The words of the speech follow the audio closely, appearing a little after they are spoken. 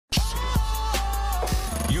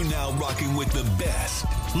You're now rocking with the best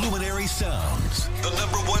Luminary Sounds, the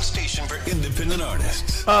 #1 station for independent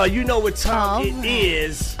artists. You know what time it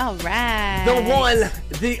is. All right. The one,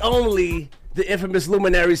 the only, the infamous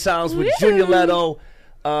Luminary Sounds with Junior Leto,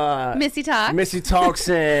 Missy Talks. Missy Talks,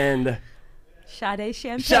 and Sade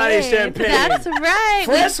Champagne. Sade Champagne. That's right.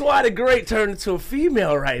 Francois the Great turned into a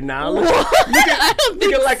female right now.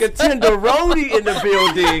 Looking like a tenderoni in the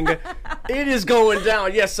building. It is going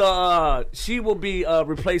down. Yes, she will be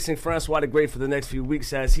replacing Francois the Great for the next few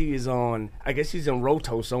weeks as he is on, I guess he's in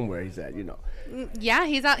Roto somewhere he's at, you know. Yeah,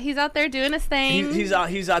 he's out there doing his thing. He's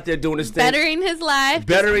out there doing his thing. Bettering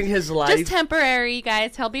his life. Just temporary,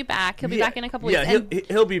 guys. He'll be back. He'll be back in a couple weeks. Yeah,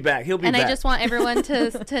 he'll be back. And I just want everyone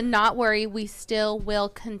to not worry. We still will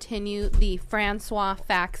continue the Francois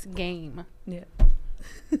Facts game. Yeah.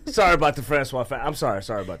 Sorry about the Francois Facts. I'm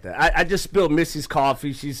sorry about that. I just spilled Missy's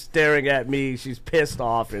coffee. She's staring at me. She's pissed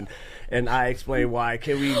off, and I explained why.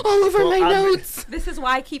 Can we all over my notes? This is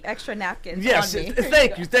why I keep extra napkins. Yes, on me.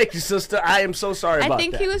 Thank you, sister. I am so sorry about that. I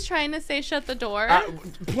think he was trying to say shut the door.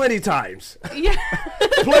 Plenty times. Yeah.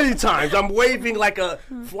 Plenty times. I'm waving like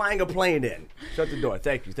flying a plane in. Shut the door.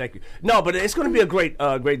 Thank you. No, but it's going to be a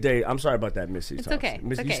great day. I'm sorry about that, Missy. It's okay.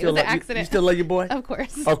 Missy, It was an accident. You still love your boy? Of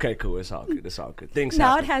course. Okay, cool. It's all good. Things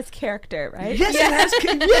now happen. it has character, right? Yes, it has.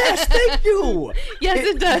 Yes, thank you. Yes,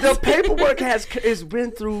 it does. The paperwork has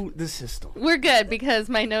been through the system. We're good because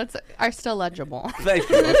my notes are still legible. Thank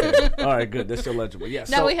you. Okay. All right, good. They're still legible. Yes.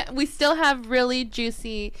 Now we still have really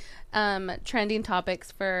juicy trending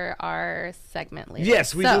topics for our segment later.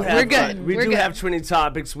 Yes, we do have. We're good. We do have trending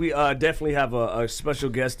topics. We definitely have a special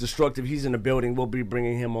guest, Destructive. He's in the building. We'll be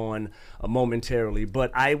bringing him on momentarily.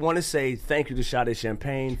 But I want to say thank you to Sade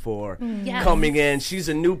Champagne for coming in. She's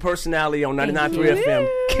a new personality on 99.3 FM,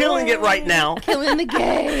 killing it right now. Killing the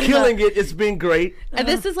game. Killing it. It's been great. And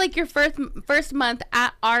this is like your first month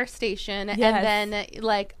at our station, and then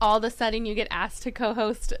like all of a sudden you get asked to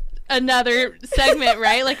co-host another segment,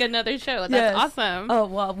 right? Like another show. That's awesome. Oh,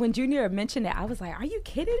 well, when Junior mentioned it, I was like, are you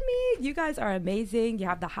kidding me? You guys are amazing. You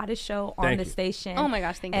have the hottest show on the station. Oh my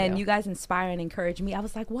gosh, thank you. And you guys inspire and encourage me. I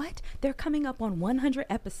was like, what? They're coming up on 100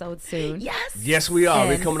 episodes soon. Yes, we are.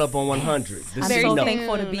 We're coming up on 100. I'm so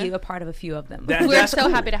thankful to be a part of a few of them. We're so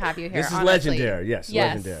happy to have you here. This is legendary. Yes,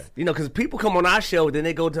 legendary. You know, because people come on our show, then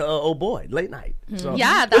they go to Oh Boy, late night. So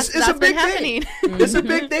yeah, that's been happening. It's a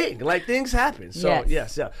big thing. Like, things happen. So,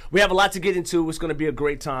 yes. We have a lot to get into. It's going to be a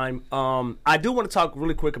great time. I do want to talk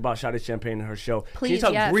really quick about Sade Champagne and her show. Please,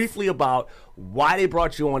 can you talk briefly about why they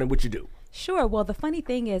brought you on and what you do? Sure. Well, the funny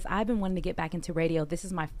thing is I've been wanting to get back into radio. This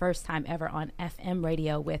is my first time ever on FM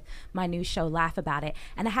radio with my new show, Laugh About It.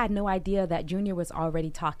 And I had no idea that Junior was already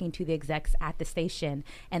talking to the execs at the station.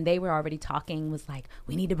 And they were already talking, was like,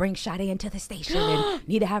 we need to bring Sade into the station and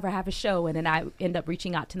need to have her have a show. And then I end up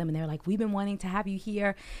reaching out to them and they're like, we've been wanting to have you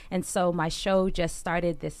here. And so my show just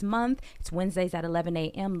started this month. It's Wednesdays at 11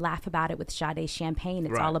 a.m. Laugh About It with Sade Champagne.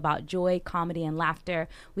 It's all about joy, comedy, and laughter.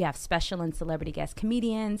 We have special and celebrity guest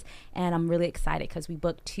comedians. And I'm really excited because we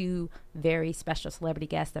booked 2 very special celebrity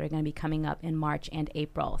guests that are going to be coming up in March and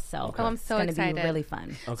April. So I'm so it's excited. going to be really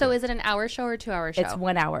fun. So is it an hour show or 2-hour show? It's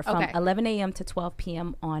 1 hour from 11 a.m. to 12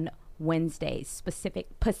 p.m. on Wednesdays,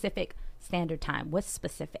 Pacific Standard Time. What's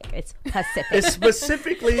specific? It's Pacific. It's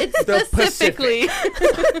specifically the Pacific.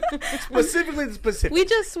 Specifically the Pacific.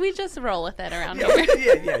 We just roll with it around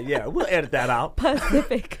here. Yeah. We'll edit that out.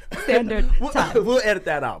 Pacific Standard Time. We'll edit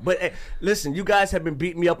that out. But hey, listen, you guys have been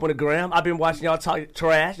beating me up on the gram. I've been watching y'all talk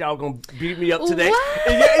trash. Y'all gonna beat me up today. What?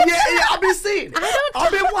 Yeah. I've been seeing.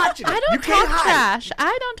 I've been watching it. I don't talk trash.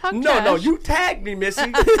 I don't talk trash. No, you tagged me,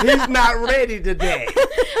 Missy. He's not ready today.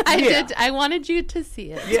 I did. I wanted you to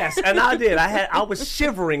see it. Yes, and I did. I was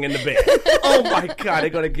shivering in the bed. Oh my God, they're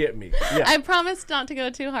gonna get me. Yeah. I promised not to go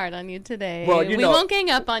too hard on you today. Well, we won't gang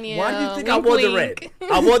up on you. Why do you think I wore the red?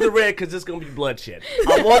 I wore the red because it's gonna be bloodshed.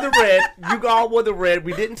 I wore the red. You all wore the red.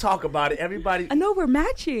 We didn't talk about it. Everybody. I know we're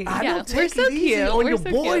matching. I know. Take it easy on your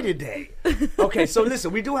boy today. Okay, so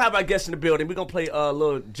listen, we do have our guests in the building. We're gonna play a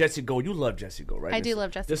little Jessie Go. You love Jessie Go, right? I do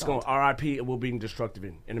love Jessie Go. This is gonna R.I.P. and we'll be Destructive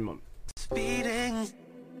in a moment. Speeding,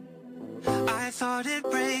 I thought it'd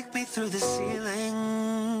break me through the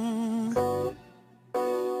ceiling.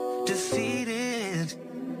 Defeated,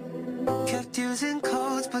 kept using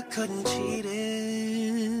codes but couldn't cheat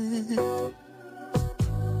it.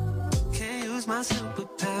 Can't use my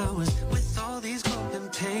superpowers with all these growing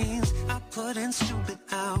pains. I put in stupid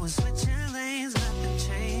hours, switching lanes, nothing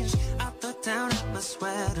changed. I thought down at my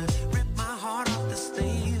sweater, ripped my heart off the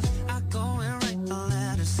sleeve. I go and write the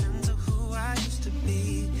letters, send to who I used to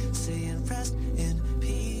be, saying rest in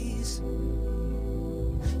peace,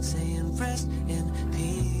 saying saying rest in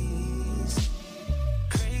peace.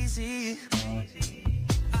 Crazy,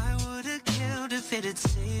 I would've killed if it had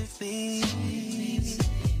saved me.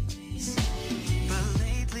 But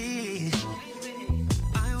lately,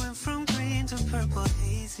 I went from green to purple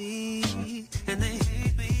hazy, and they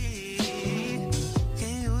hate me.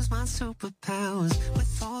 Can't use my superpowers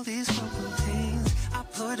with all these broken pains. I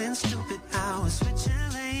put in stupid hours, switching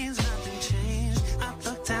lanes, nothing changed. I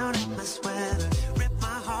look down at my sweater, rip my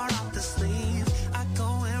heart off the sleeve. I go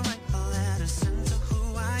and write a letter, send to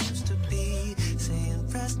who I used to be, saying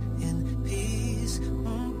rest in peace.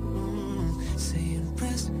 Saying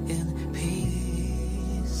rest in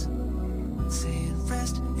peace. Saying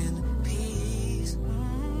rest in peace.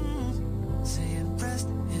 Saying rest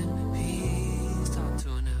in peace. Talk to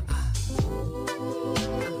her now.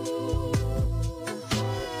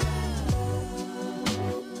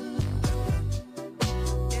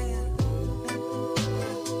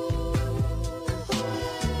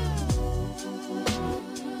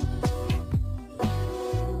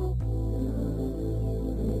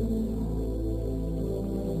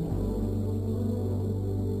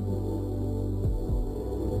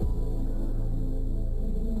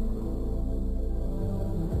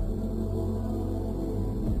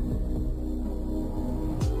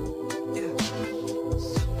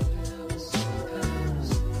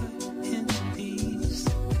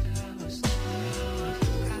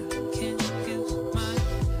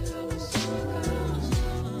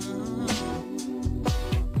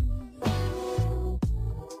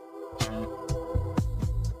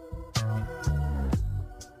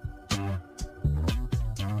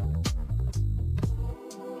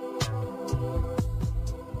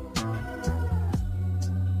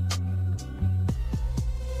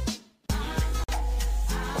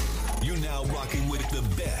 You're now rocking with the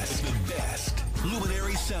best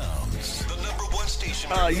Luminary Sounds, the number one station.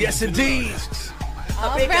 Yes, indeed.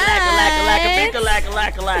 All We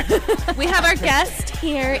have our guest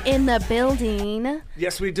here in the building.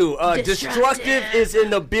 Yes, we do. Destructive. Destructive is in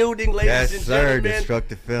the building, ladies Yes, and sir. gentlemen.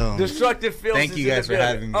 Destructive Film. Destructive Films. Thank is you in guys the for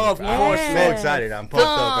building. having me. Oh, of course, I'm so man. excited. I'm pumped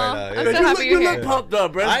up right now. I'm so You happy look, you're you here. look pumped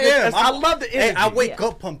up, bro. I am. I love the energy. Hey, I wake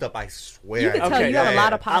up pumped up. I swear. You can tell Okay, you have yeah, a lot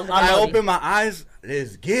yeah. of positive I energy. open my eyes.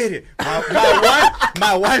 Let's get it.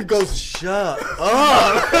 My wife goes, shut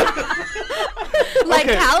up. Like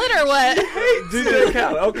Okay. Khaled or what? DJ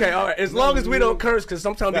Khaled. Okay, all right. As long as we don't curse, because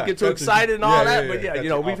sometimes we get too excited and all that. But yeah, you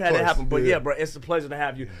know, we've had it happen. But yeah, bro, it's a pleasure to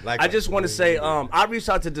have you. Likewise. I just want to say, I reached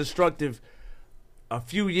out to Destructive a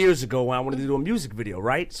few years ago when I wanted to do a music video,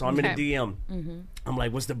 right? So I'm in Okay. the DM. I'm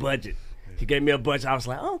like, what's the budget? He gave me a budget. I was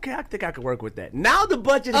like, oh, okay, I think I could work with that. Now the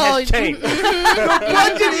budget has changed. The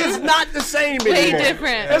budget is not the same anymore. Way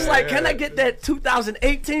different. It's like, can I get that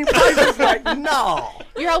 2018 price? It's like, no.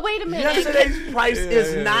 You're all, wait a minute. Yesterday's price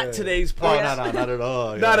is not today's Oh, price. no, not at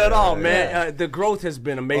all. Not Yeah, at all, yeah, man. yeah. The growth has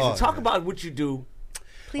been amazing. Oh, Talk yeah. about what you do.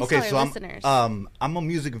 Please Okay, tell so our listeners. I'm a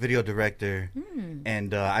music video director,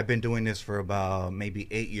 and I've been doing this for about maybe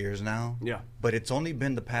 8 years now. Yeah. But it's only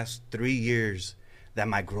been the past 3 years that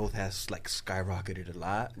my growth has like skyrocketed a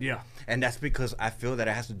lot. Yeah. And that's because I feel that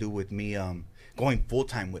it has to do with me going full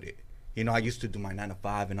time with it. You know, I used to do my 9 to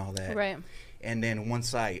 5 and all that. Right. And then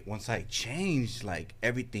once I changed, like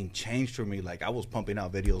everything changed for me. Like I was pumping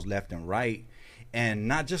out videos left and right, and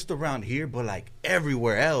not just around here, but like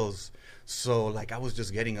everywhere else. So like I was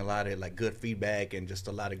just getting a lot of like good feedback and just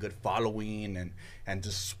a lot of good following, and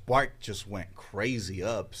just Spark just went crazy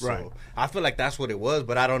up. So Right. I feel like that's what it was,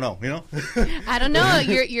 but I don't know, you know? I don't know.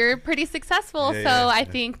 You're pretty successful, Yeah, so yeah. I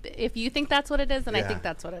think if you think that's what it is, then I Yeah. think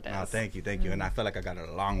that's what it is. No, thank you. And I feel like I got a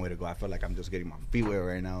long way to go. I feel like I'm just getting my feet wet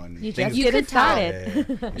right now. And You things- just You getting could tell.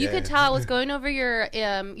 started. You could tell I was going over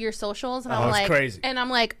your socials, and I'm it's like, crazy. and I'm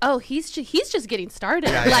like, oh, he's just getting started.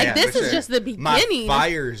 Yeah, yeah, like yeah, this for is sure. just the beginning. My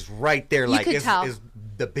fire's right there. You Like could tell. it's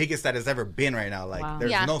the biggest that it's ever been right now. Like Wow.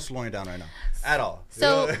 there's Yeah. no slowing down right now at all.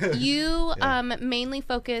 So Yeah. you mainly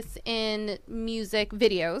focus in music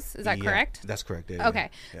videos. Is that Yeah, correct? That's correct. Yeah,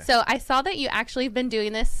 Okay. yeah. So I saw that you actually have been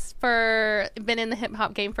doing this been in the hip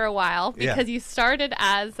hop game for a while Yeah. because you started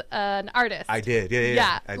as an artist. I did. Yeah.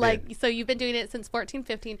 Yeah. I like, did. so you've been doing it since 14,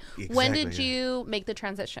 15. When did Exactly, yeah. you make the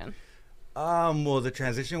transition? Well, the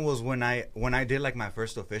transition was when I did like my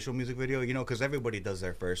first official music video, you know, because everybody does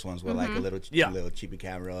their first ones with like a little cheapy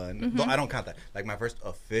camera, and I don't count that. Like my first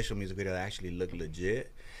official music video that actually looked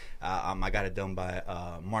legit. I got it done by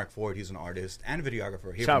Mark Ford. He's an artist and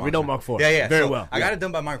videographer. Here Shout out, from we know Oxnard. Mark Ford. Yeah. Very So well. I got it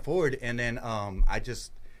done by Mark Ford, and then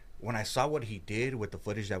when I saw what he did with the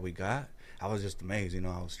footage that we got, I was just amazed, you know.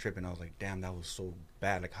 I was tripping. I was like, damn, that was so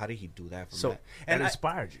bad. Like, how did he do that for So that? and And it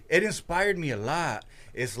inspired you. It inspired me a lot.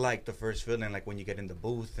 It's like the first feeling, like when you get in the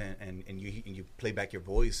booth and you play back your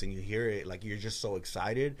voice and you hear it, like you're just so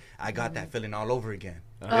excited. I got that feeling all over again.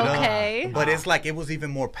 You know? Okay. But it's like it was even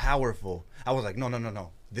more powerful. I was like,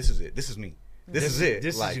 no. This is it. This is me. This is it.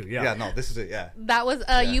 This is like, you, yeah. no, this is it. Yeah. That was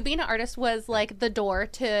you being an artist was like the door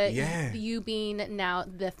to Yeah. you being now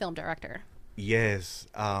the film director. Yes,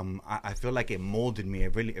 I feel like it molded me.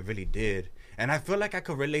 It really did, and I feel like I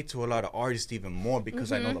could relate to a lot of artists even more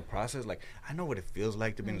because I know the process. Like I know what it feels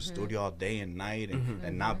like to be in the studio all day and night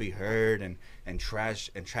and not be heard and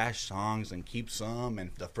trash songs and keep some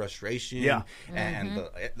and the frustration and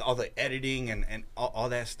all the editing and all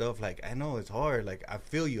that stuff. Like I know it's hard. Like I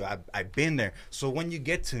feel you. I've been there. So when you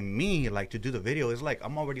get to me, like to do the video, it's like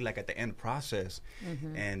I'm already like at the end process,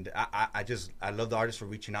 and I love the artists for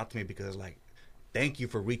reaching out to me because like. Thank you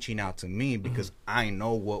for reaching out to me because I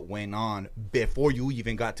know what went on before you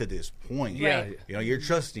even got to this point. Yeah. You know, you're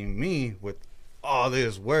trusting me with all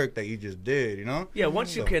this work that you just did, you know? Yeah,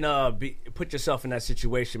 once you can put yourself in that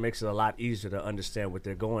situation, makes it a lot easier to understand what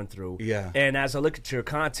they're going through. Yeah. And as I look at your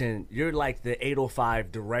content, you're like the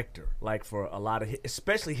 805 director, like for a lot of,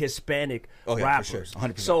 especially Hispanic rappers. For sure.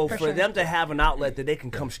 100%. So for them to have an outlet that they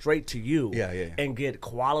can come straight to you and get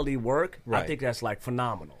quality work, I think that's like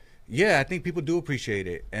phenomenal. Yeah, I think people do appreciate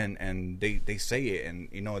it, and they say it, and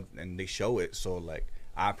you know, and they show it. So like,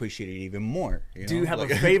 I appreciate it even more. Do you have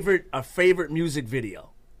a favorite music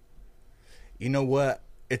video? You know what?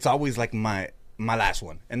 It's always like my last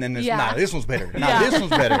one, and then this one's better. This one's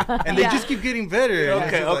better, and they just keep getting better.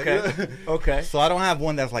 Okay. So I don't have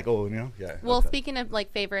one that's like, oh, you know, yeah. Well, speaking of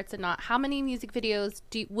like favorites and not, how many music videos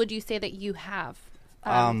would you say that you have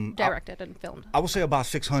directed and filmed? I would say about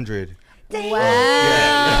 600. Wow.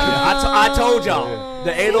 I told y'all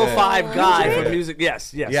the 805 guy for music.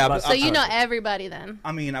 Yes. Yeah, but so you know everybody then.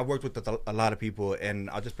 I mean, I worked with a lot of people, and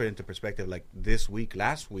I'll just put it into perspective. Like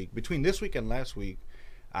between this week and last week,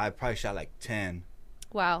 I probably shot like 10.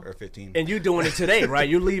 Wow. Or 15. And you're doing it today, right?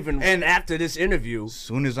 You're leaving and after this interview. As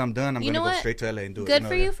soon as I'm done, I'm going to go straight to LA and do it. Good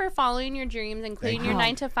for you for following your dreams, including your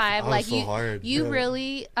 9 to 5. Like so hard. You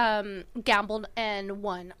really gambled and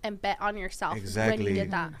won and bet on yourself when you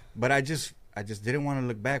did that. But I just didn't want to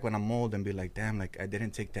look back when I'm old and be like, damn, like I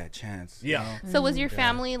didn't take that chance. Yeah. You know? So was your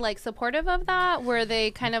family like supportive of that? Were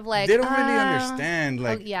they kind of like they don't really understand?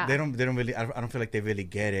 Like they don't really. I don't feel like they really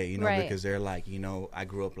get it, you know, because they're like, you know, I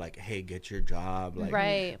grew up like, hey, get your job,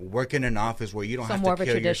 like work in an office where you don't have to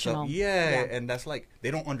kill yourself. Yeah, and that's like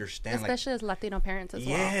they don't understand, especially as Latino parents as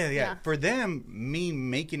well. Yeah. For them, me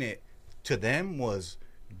making it to them was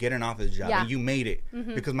get an office job, and you made it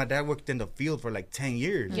because my dad worked in the field for like 10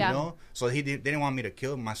 years, you know, so they didn't want me to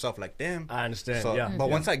kill myself like them. I understand. So, but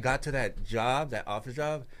once I got to that job, that office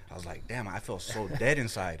job, I was like, damn, I felt so dead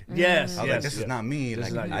inside. Yes, I was like, this is not me.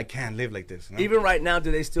 Like, I can't live like this. You know? Even right now,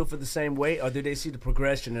 do they still feel the same way, or do they see the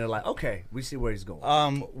progression and they're like, okay, we see where he's going?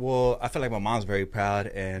 Well, I feel like my mom's very proud,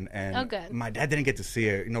 and good. My dad didn't get to see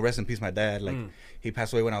her. You know, rest in peace, my dad. Like, he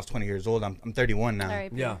passed away when I was 20 years old. I'm 31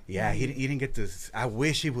 now. Yeah. He didn't get to. I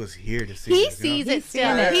wish he was here to see. He sees it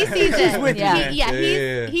still. He sees it. He's with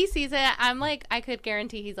you. He sees it. I'm like, I could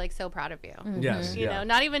guarantee he's like so proud of you. Yes, you know,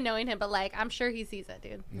 not even knowing him, but like, I'm sure he sees it,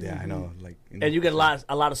 dude. Yeah, I know. Like, you know, and you get a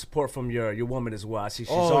lot of support from your woman as well. I see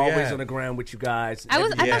she's always on the ground with you guys. I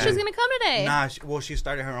thought she was gonna come today. Nah, she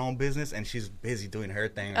started her own business and she's busy doing her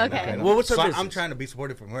thing. Okay. Right well, what's her business? business? I'm trying to be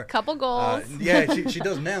supportive from her. Couple goals. She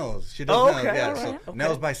does nails. She does nails. Okay, Yeah, right, so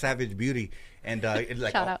Nails by Savage Beauty. And like,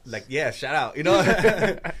 shout out. Shout out, you know.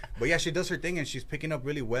 But yeah, she does her thing and she's picking up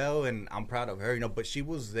really well, and I'm proud of her, you know. But she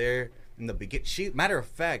was there in the beginning. Matter of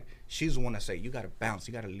fact, she's the one to say, you got to bounce,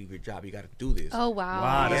 you got to leave your job, you got to do this. Oh wow,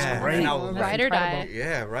 wow, that's great. Ride or die.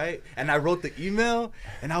 Yeah, right. And I wrote the email,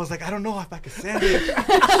 and I was like, I don't know if I can send it.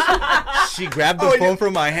 She grabbed the phone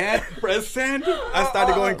from my hand, pressed send. I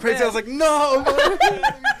started going crazy. Man. I was like, no.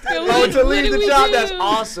 To leave the job, that's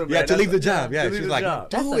awesome. Yeah, man. to leave the job. Yeah, she's like,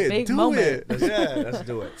 do it. Let's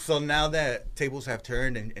do it. So now that tables have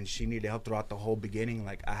turned and she needed help throughout the whole beginning,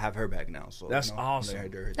 like I have her back now. So that's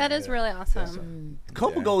awesome. That is really awesome.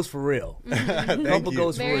 Couple goes for real. Couple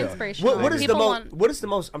goes for real. Very inspirational. What is the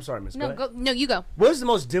most? I'm sorry, Miss. No, you go. What is the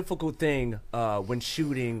most difficult thing when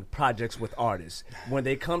shooting projects with artists? When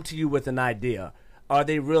they come to you with an idea, are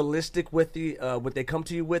they realistic with what they come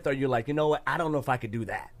to you with? Or you're like, you know what? I don't know if I could do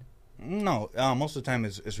that. No, most of the time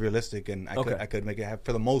it's realistic, and I could make it happen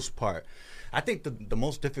for the most part. I think the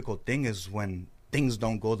most difficult thing is when things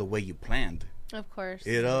don't go the way you planned. Of course.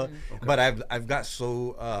 You know, but I've got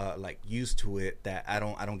so like used to it that I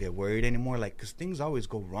don't get worried anymore. Like, cause things always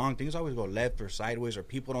go wrong, things always go left or sideways, or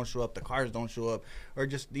people don't show up, the cars don't show up, or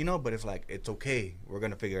just But it's like it's okay, we're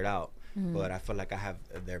gonna figure it out. But I feel like I have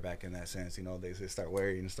their back in that sense. They start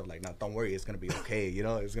worrying and stuff like, no, don't worry, it's gonna be okay.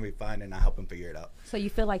 It's gonna be fine, and I help them figure it out. So you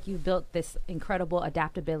feel like you built this incredible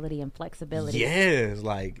adaptability and flexibility. Yes,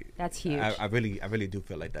 like that's huge. I really do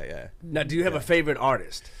feel like that. Yeah. Now, do you have a favorite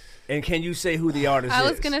artist? And can you say who the artist is? I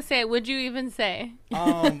was gonna say, would you even say?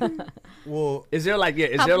 Well, is there like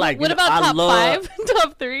what about top 5,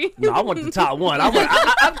 top 3? No, I want the top one.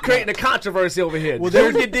 I'm creating a controversy over here. Well,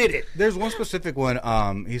 you did it. There's one specific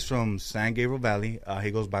one. He's from San Gabriel Valley.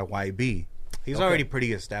 He goes by YB. He's already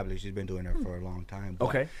pretty established. He's been doing it for a long time.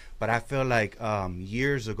 But I feel like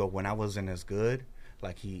years ago when I wasn't as good,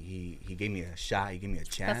 like he gave me a shot. He gave me a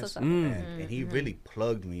chance, and he really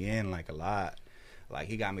plugged me in like a lot. Like,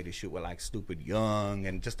 he got me to shoot with, like, Stupid Young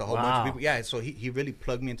and just a whole bunch of people. Yeah, so he really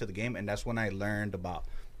plugged me into the game, and that's when I learned about,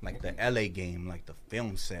 like, the L.A. game, like, the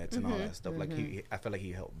film sets and all that stuff. Like, I feel like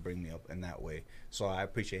he helped bring me up in that way. So I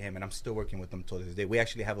appreciate him, and I'm still working with him till this day. We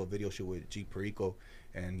actually have a video shoot with G. Perico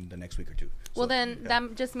in the next week or two. Well, then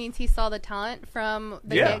that just means he saw the talent from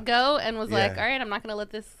the get-go and was like, all right, I'm not going to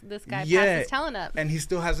let this guy pass his talent up. And he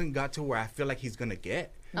still hasn't got to where I feel like he's going to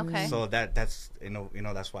get. Okay. So that's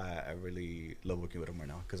that's why I really love working with him right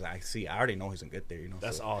now, because I already know he's gonna get there.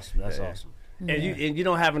 That's awesome. That's awesome. Yeah. And you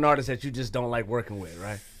don't have an artist that you just don't like working with,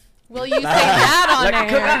 right? Will you say that on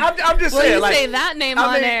air? I'm just saying. Will you say that name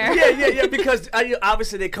on air? Yeah. Because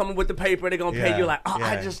obviously they come with the paper. They're gonna pay you like,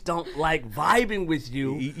 I just don't like vibing with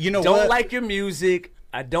you. Don't like your music.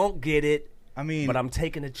 I don't get it. I mean, but I'm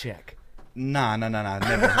taking a check. Nah, never.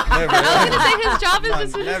 I was gonna say his job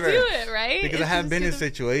is just to do it, right? Because I have been in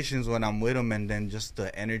situations when I'm with him, and then just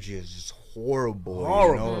the energy is just horrible.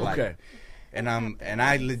 Okay. And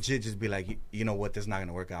I legit just be like, you know what, this is not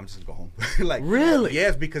gonna work out. I'm just gonna go home. Like, really?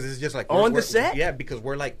 Yes, because it's just like on the set. Yeah, because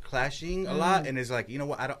we're like clashing a lot, and it's like, you know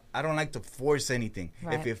what, I don't like to force anything.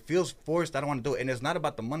 Right. If it feels forced, I don't want to do it. And it's not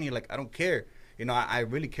about the money. Like, I don't care. I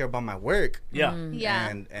really care about my work. Yeah.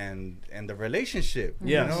 And the relationship.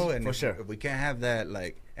 Yeah. And for sure. If we can't have that,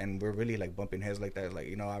 like, and we're really like bumping heads like that, like,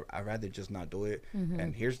 I'd rather just not do it.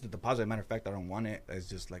 And here's the deposit. Matter of fact, I don't want it. It's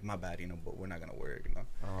just like, my bad, but we're not gonna work.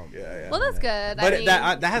 Yeah. Well, that's good. But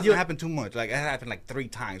that hasn't happened too much. Like, it happened like 3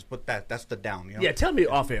 times. But that's the down. Yeah. Tell me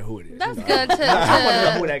off air who it is. That's good to. I want to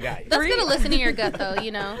know who that guy is. That's good to listen to your gut, though.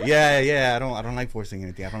 Yeah. I don't like forcing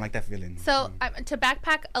anything. I don't like that feeling. So to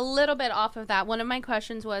backpack a little bit off of that, one of my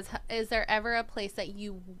questions was, is there ever a place that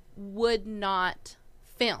you would not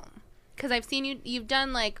film? Because I've seen you've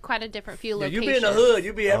done like quite a few locations. You be in the hood,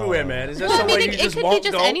 you be everywhere, man. Is there somewhere you just won't go? It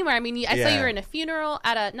could be just anywhere. I mean, I saw you were in a funeral,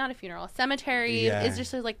 not a funeral, a cemetery. Yeah. Is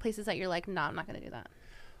just like places that you're like, no, I'm not going to do that.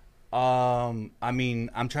 I mean,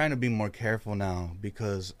 I'm trying to be more careful now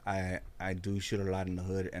because I do shoot a lot in the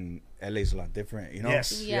hood, and LA's a lot different,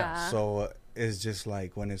 Yes. Yeah. So it's just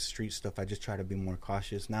like when it's street stuff, I just try to be more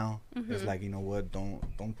cautious now. It's like, you know what,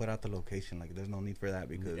 don't put out the location. Like, there's no need for that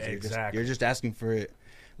because you're just asking for it.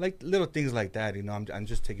 Like, little things like that, I'm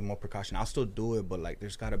just taking more precaution. I'll still do it, but like,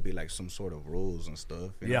 there's got to be like some sort of rules and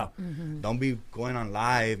stuff. Don't be going on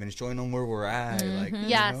live and showing them where we're at. Like,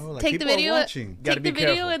 yes, like, take the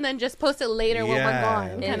video, and then just post it later when we're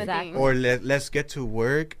gone, kind of thing. Or let's get to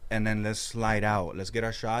work and then let's slide out. Let's get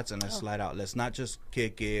our shots and let's slide out. Let's not just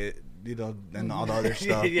kick it. And all the other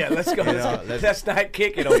stuff. Let's go. Let's not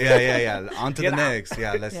kick it. Yeah. On to the next.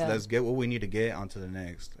 Yeah, let's get what we need to get onto the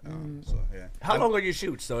next. How long are your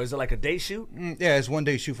shoots, though? Is it like a day shoot? Yeah, it's 1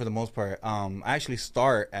 day shoot for the most part. I actually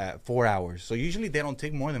start at 4 hours. So usually they don't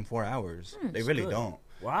take more than 4 hours. They really don't.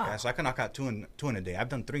 Wow. Yeah, so I can knock out two in a day. I've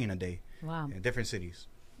done 3 in a day. Wow. In different cities.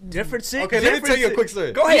 Different cities? Okay, let me tell you a quick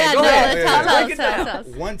story. Go ahead. Tell us.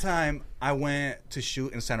 One time I went to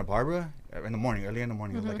shoot in Santa Barbara in the morning, early in the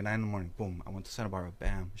morning. It was like 9 in the morning. Boom. I went to Santa Barbara.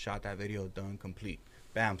 Bam. Shot that video. Done. Complete.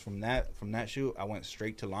 Bam. From that shoot, I went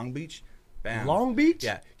straight to Long Beach. Bam. Long Beach?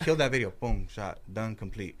 Yeah. Killed that video. Boom. Shot. Done.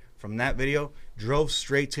 Complete. From that video, drove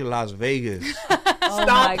straight to Las Vegas.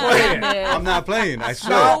 Stop playing. I'm not playing. I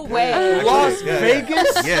swear. No way. Las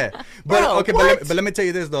Vegas? Yeah. But but let me tell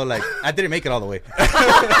you this though. Like, I didn't make it all the way.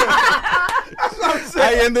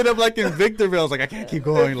 I ended up like in Victorville. I was like, I can't keep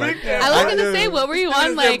going. Like, I was gonna say, what were you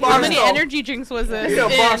on? Like, how many energy drinks was this?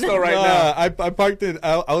 You're in Boston right now. I parked it.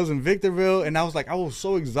 I was in Victorville, and I was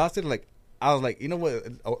so exhausted. Like, I was like, you know what?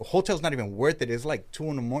 A hotel's not even worth it. It's like 2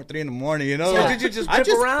 in the morning, 3 in the morning. You know, So did you just I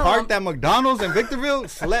just around? parked at McDonald's in Victorville,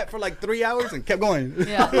 slept for like 3 hours, and kept going.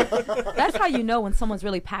 Yeah, that's how you know when someone's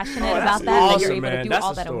really passionate about that. awesome, That you're able man. to do That's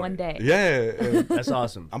all the that in story. one day. Yeah, That's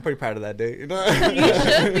awesome. I'm pretty proud of that day. You know, You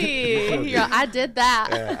should be. Yo, I did that.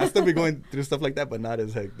 yeah, I still be going through stuff like that, but not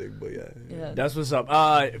as hectic. But yeah. That's what's up.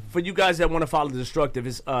 For you guys that want to follow Destructive,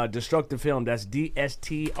 it's Destructive Film. That's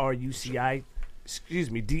DSTRUCI. Excuse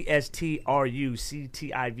me,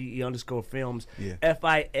 DSTRUCTIVE_films. Yeah.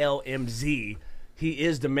 FILMZ. He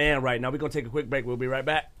is the man right now. We're gonna take a quick break. We'll be right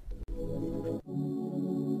back.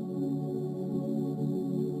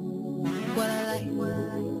 What I like,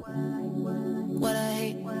 what I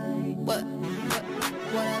hate, what I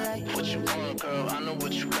like. What you want, girl, I know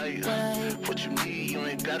what you like. What you need, you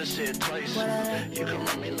ain't gotta say it twice. You can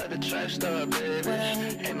run me like a track star, baby.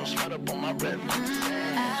 Ain't no spot up on my rep.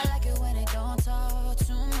 I like it when they don't talk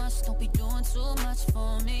too much, don't be doing too much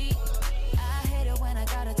for me. I hate it when I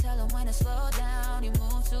gotta tell them when to slow down, you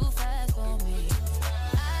move too fast for me.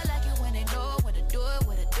 I like it when they know when to do it,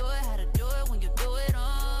 how to do it, when you do it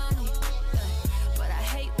on me. But I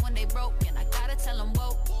hate when they broke and I gotta tell them,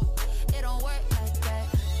 whoa, it don't work like that.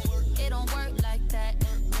 It don't work like that.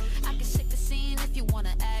 I can shake the scene if you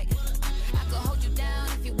wanna act. I could hold you down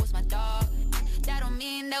if you was my dog. That don't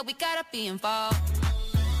mean that we gotta be involved.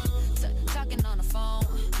 Talking on the phone.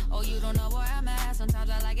 Oh, you don't know where I'm at. Sometimes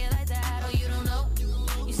I like it like that. Oh, you don't know.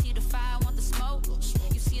 You see the fire, want the smoke.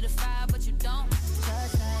 You see the fire, but you don't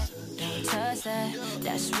touch that. Don't touch that.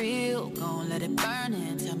 That's real. Gon' let it burn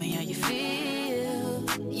and tell me how you feel.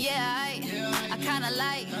 Yeah, I kinda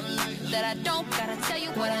like that. I don't gotta tell you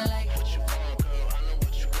what I like. What you want, girl, I know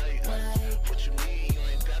what you like. What you need, you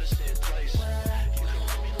ain't gotta say it twice. You can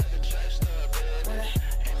run me like a track star, baby.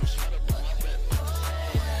 Ain't no spot up on my rep.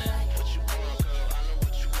 What you want, girl, I know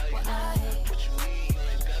what you like. What you need, you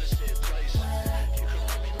ain't gotta say it twice. You can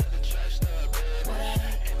run me like a track star, baby.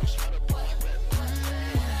 Ain't no spot up on my rep.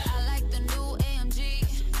 I like the new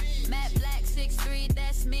AMG. Matte black 6'3",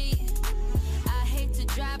 that's me. I hate to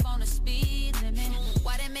drive on the speed limit.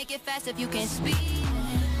 Why they make it fast if you can't speed?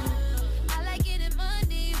 I like getting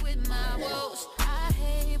money with my woes. I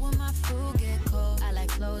hate when my food get cold. I like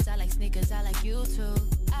clothes, I like sneakers, I like YouTube.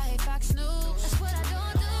 I hate Fox News, that's what I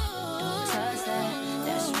don't do. Don't touch that,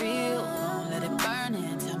 that's real. Don't let it burn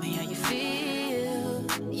and tell me how you feel.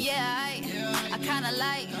 Yeah, I kinda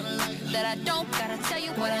like that. I don't gotta tell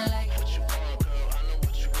you what I like. What you want, girl, I know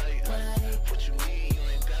what you like. What you need, you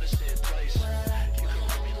ain't gotta say it twice. You can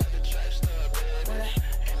run me like a track star, baby.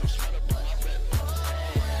 Ain't no spot up on my rep.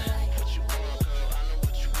 What you want, girl, I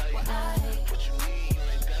know what you like. What you need, you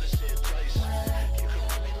ain't gotta say it twice. You can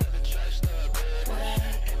run me like a track star, baby.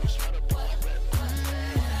 Ain't no spot up on my rep.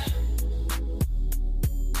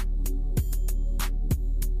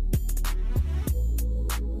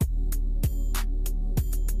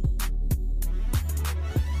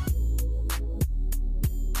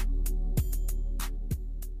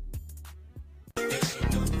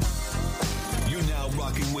 You're now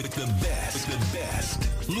rocking with the best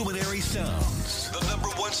Luminary Sounds, the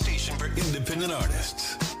 #1 station for independent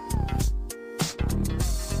artists.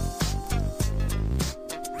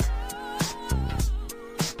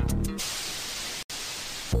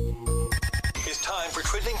 It's time for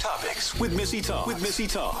Trending Topics with Missy Talk.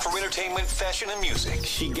 For entertainment, fashion, and music.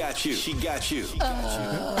 She got you.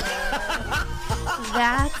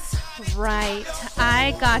 That's right.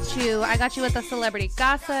 I got you. I got you with the celebrity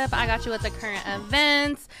gossip. I got you with the current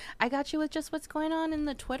events. I got you with just what's going on in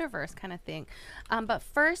the Twitterverse kind of thing. But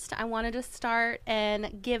first, I wanted to start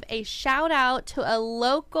and give a shout out to a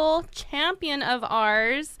local champion of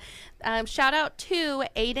ours. Shout out to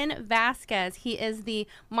Aiden Vasquez. He is the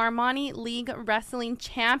Marmani League Wrestling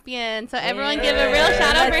champion. So everyone give a real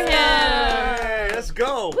shout out for him. Hey, let's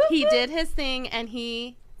go. He did his thing and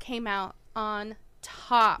he came out on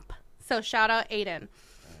top. So shout out Aiden.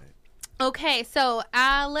 Okay, so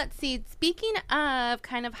let's see. Speaking of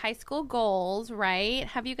kind of high school goals, right?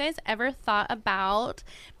 Have you guys ever thought about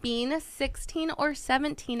being 16 or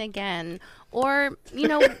 17 again? Or, you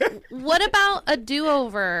know, what about a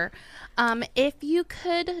do-over? If you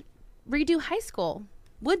could redo high school,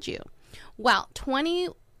 would you? Well,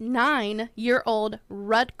 29-year-old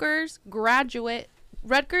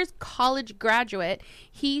Rutgers College graduate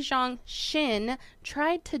Hee-Jong Shin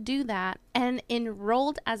tried to do that and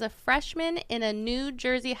enrolled as a freshman in a New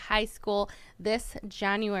Jersey high school this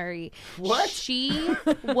January. What? She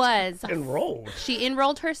was Enrolled. She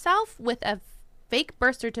enrolled herself with a fake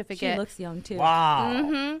birth certificate. She looks young too.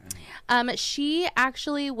 Wow. She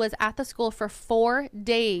actually was at the school for 4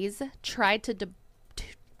 days, tried to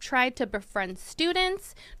tried to befriend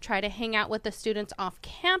students, try to hang out with the students off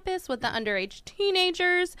campus with the underage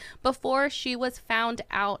teenagers before she was found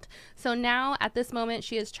out. So now at this moment,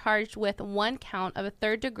 she is charged with 1 count of a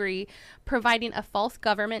 3rd degree, providing a false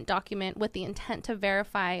government document with the intent to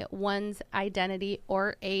verify one's identity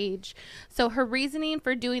or age. So her reasoning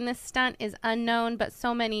for doing this stunt is unknown, but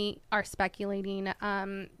so many are speculating.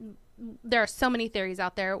 There are so many theories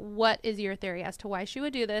out there. What is your theory as to why she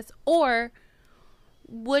would do this? Or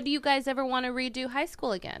would you guys ever want to redo high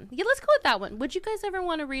school again? Yeah, let's go with that one. Would you guys ever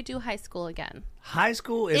want to redo high school again? High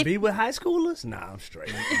school and be with high schoolers? Nah, I'm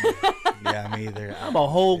straight. Yeah, me either. I'm a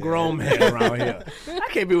whole grown man around here. I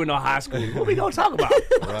can't be with no high school. What we gonna talk about?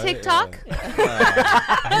 Right, TikTok?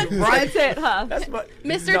 That's it, huh? That's my,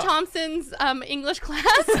 Mr. no, Thompson's English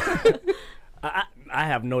class? I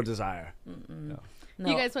have no desire. No.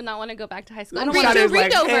 You guys would not want to go back to high school. Little And Shot redo is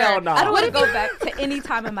like, over. hell no. I don't want to go back to any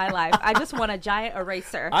time in my life. I just want a giant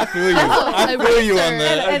eraser. I feel you. Oh, I feel you on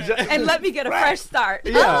eraser. that. and let me get a fresh start.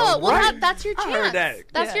 Oh, well, right. that's your I chance. heard that.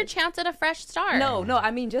 That's Yeah. your chance at a fresh start. No, I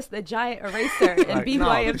mean just the giant eraser and Like, be who no.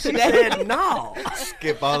 I am She today. said no.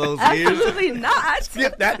 Skip all those years. Absolutely not.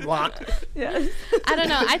 Skip that block. Yes. I don't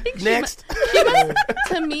know. I think Next.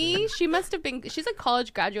 she must have been, she's a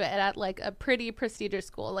college graduate at like a pretty prestigious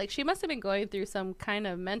school. Like she must have been going through some kind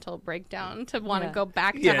of mental breakdown to want to Yeah. go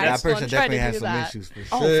back to Yeah, high That school person and try to definitely has do some that. issues for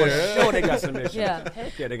Oh, sure. for sure they got some issues. Yeah.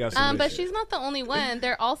 Heck yeah, they got some But issues. she's not the only one.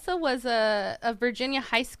 There also was a Virginia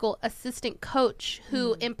high school assistant coach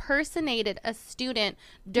who impersonated a student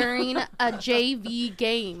during a JV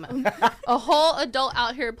game. A whole adult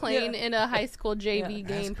out here playing in a high school JV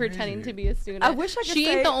game, pretending to be a student. I wish I could She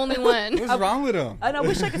say- ain't the only one. What's wrong with him? And I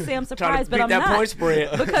wish I could say I'm Trying to surprised, but beat I'm that not. point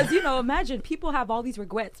spread. Because, imagine people have all these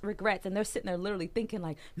regrets, and they're sitting there literally thinking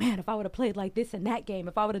like, man, if I would have played like this in that game,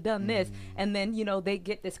 if I would have done this. And then, they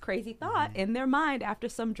get this crazy thought in their mind after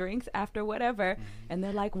some drinks, after whatever. And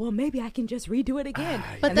they're like, well, maybe I can just redo it again.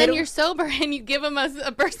 But And they then don't- you're sober and you give them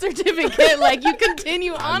a birth certificate. Like you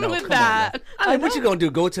continue on know, with come on that. I mean, what you gonna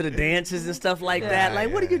do? Go to the dances and stuff like that?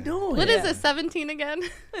 Like, what are you doing? What is it, 17 again?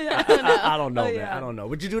 I don't know, Oh, man. yeah. I don't know.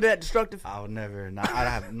 Would you do that, Destructive? I would never. No, I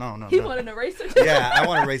have no. He wanted an eraser. Yeah, I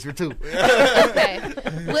want a racer too. Okay.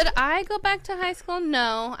 Would I go back to high school?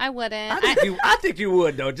 No, I wouldn't. I think you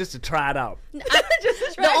would though, just to try it out.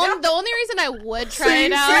 The only reason I would try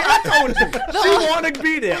it out. I told you. She want to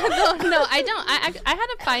be there. No, I don't. I had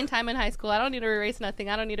a fine time in high school. I don't need to erase nothing.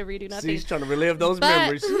 I don't need to redo See, nothing. she's trying to relive those But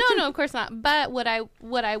memories. no, of course not. But I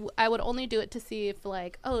would only do it to see if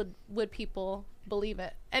like, would people believe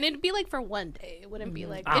it? And it'd be like for one day. It wouldn't be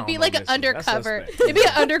like I it'd be don't like know, an Missy. That's undercover. suspect. It'd be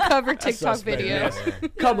an undercover TikTok Suspect, video. yes.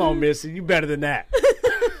 Come on, Missy, you better than that.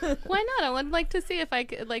 Why not? I would like to see if I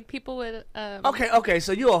could like people would. Okay.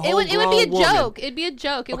 So you a whole It would be a woman. joke. It'd be a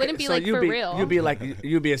joke. It wouldn't be so like you'd for real.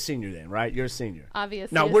 You'd be a senior then, right? You're a senior.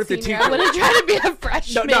 Obviously. Now, a what if the senior. teacher- I wouldn't try to be a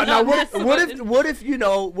freshman. No. on What this if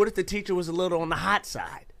one. what if the teacher was a little on the hot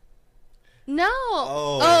side? No.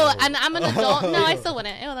 Oh, and I'm an adult. No, I still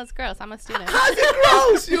wouldn't. Ew, that's gross. I'm a student. How's it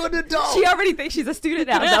gross? You're an adult. She already thinks she's a student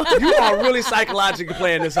now, though. You are really psychologically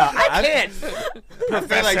playing this out. I can't.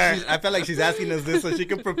 I feel like she's asking us this so she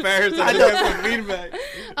can prepare herself I to know. get some feedback.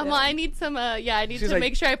 Well, I need some. I need She's to like,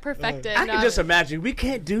 make sure I perfect it. I can just imagine. We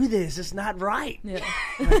can't do this. It's not right. Yeah.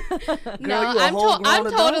 No, you a whole grown I'm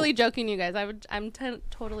adult. totally joking, you guys. I'm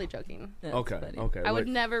totally joking. Okay. I would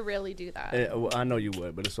never really do that. Well, I know you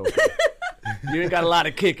would, but it's okay. You ain't got a lot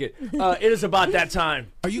to kick it. It is about that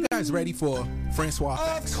time. Are you guys ready for Francois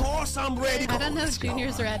Facts? Of course I'm ready. I don't know if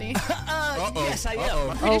Junior's ready. Yes, I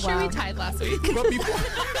am. Pretty sure we tied last week. But before,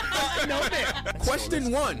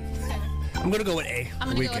 question 1. I'm going to go with A. I'm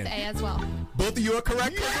gonna go with A as well. Both of you are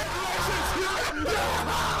correct.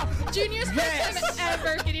 Junior's first time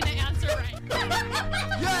ever getting an answer right.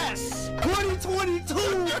 Yes! 2022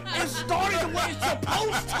 is starting the way it's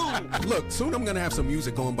supposed to. Look, soon I'm going to have some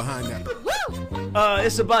music going behind that.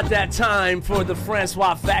 It's about that time for the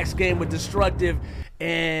Francois Facts game with Destructive,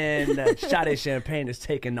 and Sade Champagne is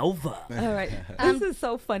taking over. All right. This is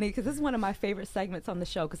so funny because this is one of my favorite segments on the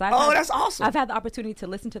show. That's awesome. I've had the opportunity to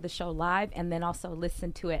listen to the show live and then also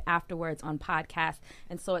listen to it afterwards on podcast.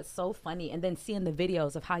 And so it's so funny. And then seeing the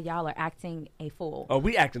videos of how y'all are acting a fool. Oh,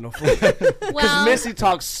 we acting a fool. Because Well- Missy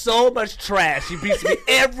talks so much trash. She beats me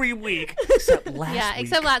every week, except last Yeah, week.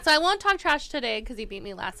 except last. So I won't talk trash today because he beat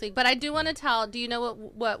me last week. But I do want to tell. Do you know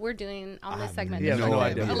what we're doing on this segment? Yeah, No no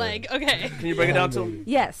idea. idea. Like, okay. Can you break it down to him?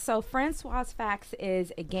 Yes, so Francois Facts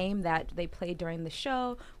is a game that they play during the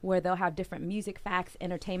show where they'll have different music facts,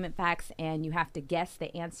 entertainment facts, and you have to guess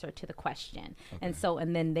the answer to the question. And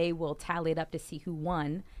then they will tally it up to see who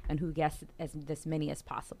won and who guessed as many as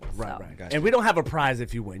possible. Right, so. right. Gotcha. And we don't have a prize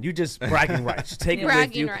if you win. You just bragging rights. Take it with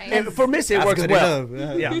Bragging you. rights. And for Missy, it That's works good well.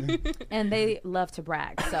 enough. Yeah. And they love to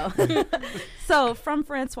brag. So, so from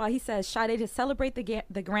Francois, he says, Sade, to celebrate the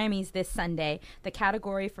Grammys this Sunday, the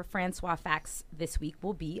category for Francois Facts this week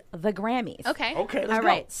will be the Grammys. Okay. Okay, let's All go.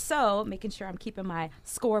 right. So, making sure I'm keeping my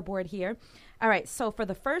scoreboard here. All right. So, for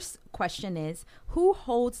the first question is, who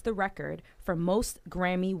holds the record for most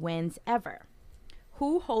Grammy wins ever?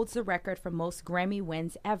 Who holds the record for most Grammy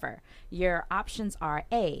wins ever? Your options are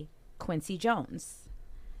A, Quincy Jones,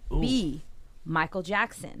 B, Michael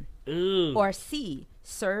Jackson, Ooh. or C,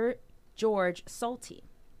 Sir George Solti.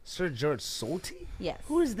 Sir George Solti? Yes.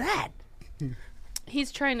 Who is that?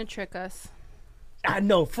 He's trying to trick us. I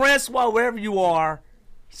know. Francois, wherever you are,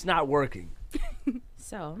 it's not working.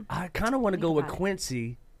 So, I kind of want to go with about it.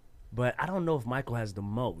 Quincy, but I don't know if Michael has the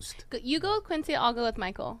most. You go with Quincy, I'll go with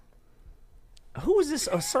Michael. Who is this?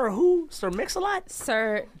 Sir who? Sir Mix-a-Lot?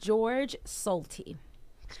 Sir George Solti.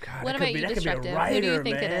 God, What that about could be, you, that could be a Destructive? writer, Who do you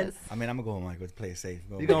think man. it is? I mean, I'm gonna go with Michael to play it safe.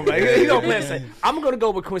 You gonna play it safe. I'm gonna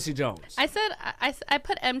go with Quincy Jones. I said I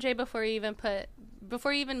put MJ before you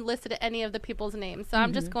even listed any of the people's names. So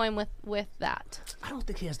I'm just going with that. I don't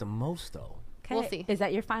think he has the most though. Okay. We'll see. Is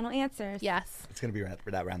that your final answers? Yes. It's gonna be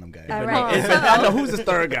that random guy. All right. I know who's the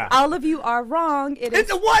third guy. All of you are wrong. It is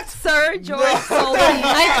It's a what? Sir George Solti.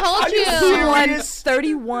 I told Are you He you. won serious?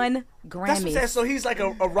 31 That's what I'm saying. Grammys. So he's like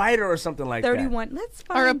a writer or something like 31. Let's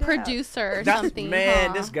find Or a out. producer or that. That's, something.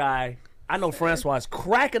 man, huh? this guy. I know Francois is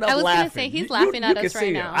cracking up I was gonna laughing. say, he's You- laughing you at can us right see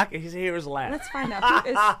it. now. I can hear his laugh. Let's find out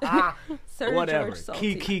who is Sir Whatever. George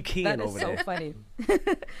Solti. Keying That is over so there. funny.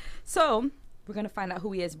 So we're gonna find out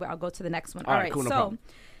who he is, but I'll go to the next one. All All right, right. cool, no So problem.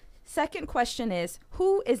 second question is,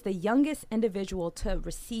 who is the youngest individual to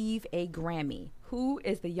receive a Grammy? Who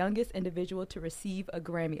is the youngest individual to receive a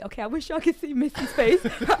Grammy? Okay, I wish y'all could see Missy's face.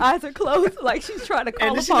 Her eyes are closed, like she's trying to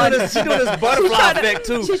call And she upon. doing this butterfly trying to- effect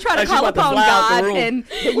too. She's trying to Like she call about to upon fly out the God room. and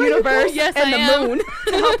the universe Yes, and I the am. moon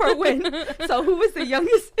to help her win. So, who is the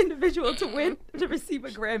youngest individual to receive a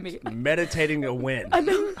Grammy? Meditating a win.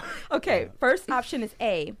 Okay, first option is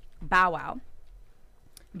A, Bow Wow.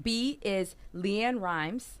 B is Leanne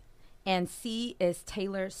Rimes, and C is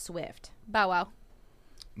Taylor Swift. Bow Wow.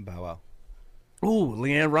 Bow Wow. Ooh,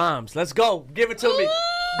 Leanne Rhymes. Let's go. Give it to me.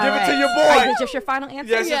 All Give it to right. your All right, boy. is this your final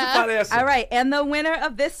answer? Yes, Yeah. it's a fun answer. All right, and the winner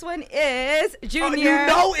of this one is Oh, Junior. you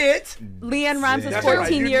know it. Leanne Rimes is That's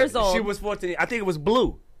 14 right. years old. She was 14. I think it was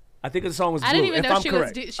Blue. I think the song was Blue. I didn't even if know I'm she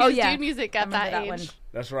correct. was Oh, doing yeah. music I at remember that that age. one.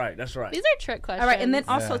 That's right. That's right. These are trick questions. All right, and then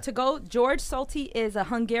also Yeah. to go, George Solti is a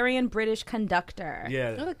Hungarian-British conductor.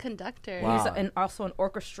 Yeah. Oh, a conductor. Wow. He's also an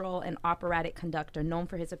orchestral and operatic conductor, known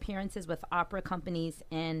for his appearances with opera companies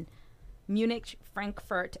in Munich,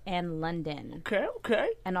 Frankfurt, and London, Okay. Okay.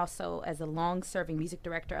 and also as a long-serving music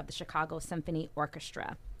director of the Chicago Symphony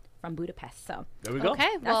Orchestra from Budapest. So There we go. Okay,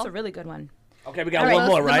 that's well, a really good one. Okay, we got All right. one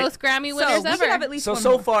more, the right? most Grammy So winners we should ever. have at least So one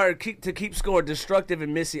so more. far, to keep score, Destructive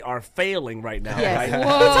and Missy are failing right now. Yes. Right? We're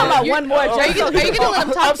talking about one more. Are you gonna let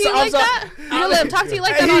him talk to you like that? You gonna let him talk to you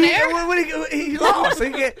like that on air? He lost. He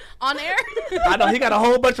get, On air? I know he got a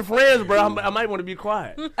whole bunch of friends, bro. I might want to be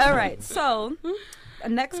quiet. All right. So, the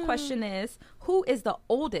next question is: who is the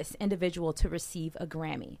oldest individual to receive a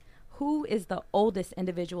Grammy? Who is the oldest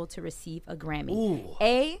individual to receive a Grammy? Ooh.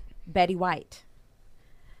 A. Betty White.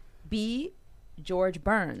 B. George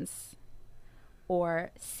Burns.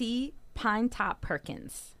 Or C. Pine Top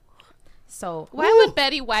Perkins. So, Why would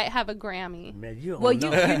Betty White have a Grammy? Man, you don't well,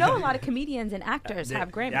 know. you know a lot of comedians and actors have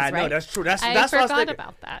Grammys, Yeah, I know right? that's true. That's I what I was forgot thinking.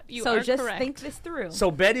 about that. You So are just correct. think this through. So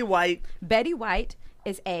Betty White. Betty White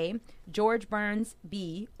is A. George Burns,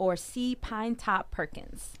 B. Or C. Pine Top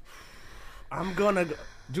Perkins. I'm gonna.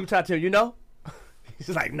 Drew Tattoo, you know? He's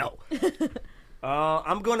like, no.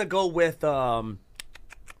 I'm gonna go with. George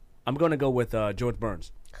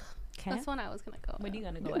Burns. Okay. That's one I was gonna go. What are you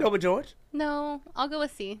with. gonna go You with? go with George. No, I'll go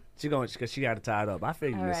with C. She going because she got it tied up. I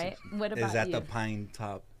figured. All right. What about Is that you? the pine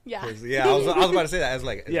top? Yeah. Yeah, I was about to say that. As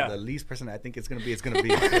like Yeah. the least person I think it's gonna be. So,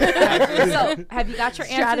 have you got your answers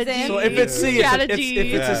Strategy. in? So if it's C, if Strategy.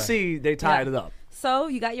 it's a Yeah. C, they tied it up. So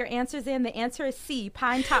you got your answers in. The answer is C.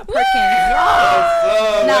 Pine Top Perkins.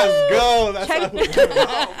 Oh, Now, let's go. That's check,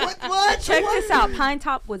 what Check this out. Pine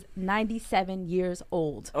Top was 97 years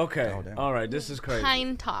old. Okay. Oh, damn. All right. This is crazy.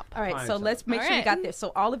 Pine Top. All right, Pine so Top. let's make All sure we right. got this.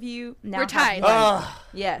 So all of you now We're have tied. one.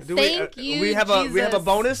 Yes. Do Thank you, we have a Jesus.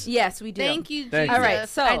 bonus? Yes, we do. Thank you, Thank Jesus. you. All right,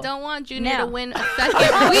 so I don't want Junior now- to win a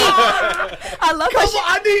second week. I love how she,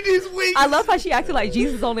 I need these weeks. I love how she acted like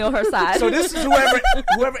Jesus is only on her side. So this is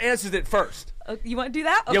whoever answers it first. You want to do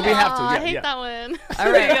that? Yeah, we have to. Aw, Yeah, I hate yeah. that one.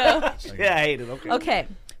 All right. Yeah, I hate it. Okay. Okay.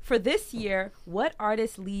 For this year, what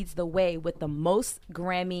artist leads the way with the most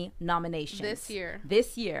Grammy nominations?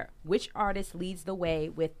 This year, which artist leads the way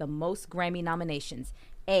with the most Grammy nominations?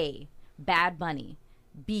 A. Bad Bunny.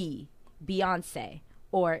 B. Beyonce.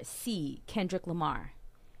 Or C. Kendrick Lamar.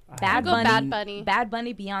 I'll go Bad Bunny. Bad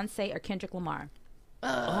Bunny, Beyonce, or Kendrick Lamar? Oh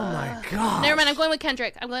my God. Never mind. I'm going with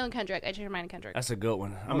Kendrick. I changed my mind to Kendrick. That's a good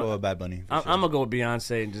one. I'm going with Bad Bunny. I'm gonna go with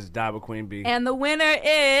Beyonce and just die with Queen Bee. And the winner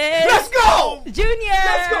is Let's go. Junior.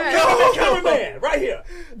 Let's go. Cameraman, right here.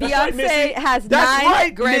 That's right, Beyonce Missy. has That's 9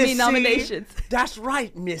 right, Grammy Missy. nominations. That's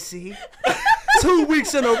right, Missy. 2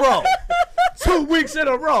 weeks in a row. 2 weeks in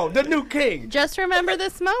a row. The new king. Just remember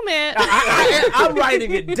this moment. I'm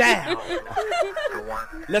writing it down.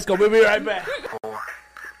 Let's go. We'll be right back.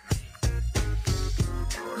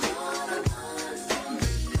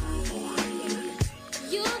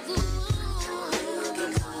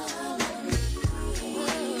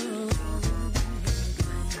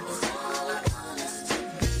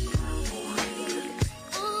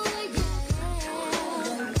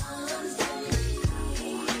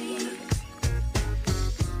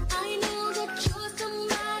 I know that you're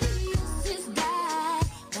somebody else's guy,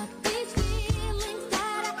 but these feelings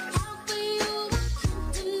that I have for you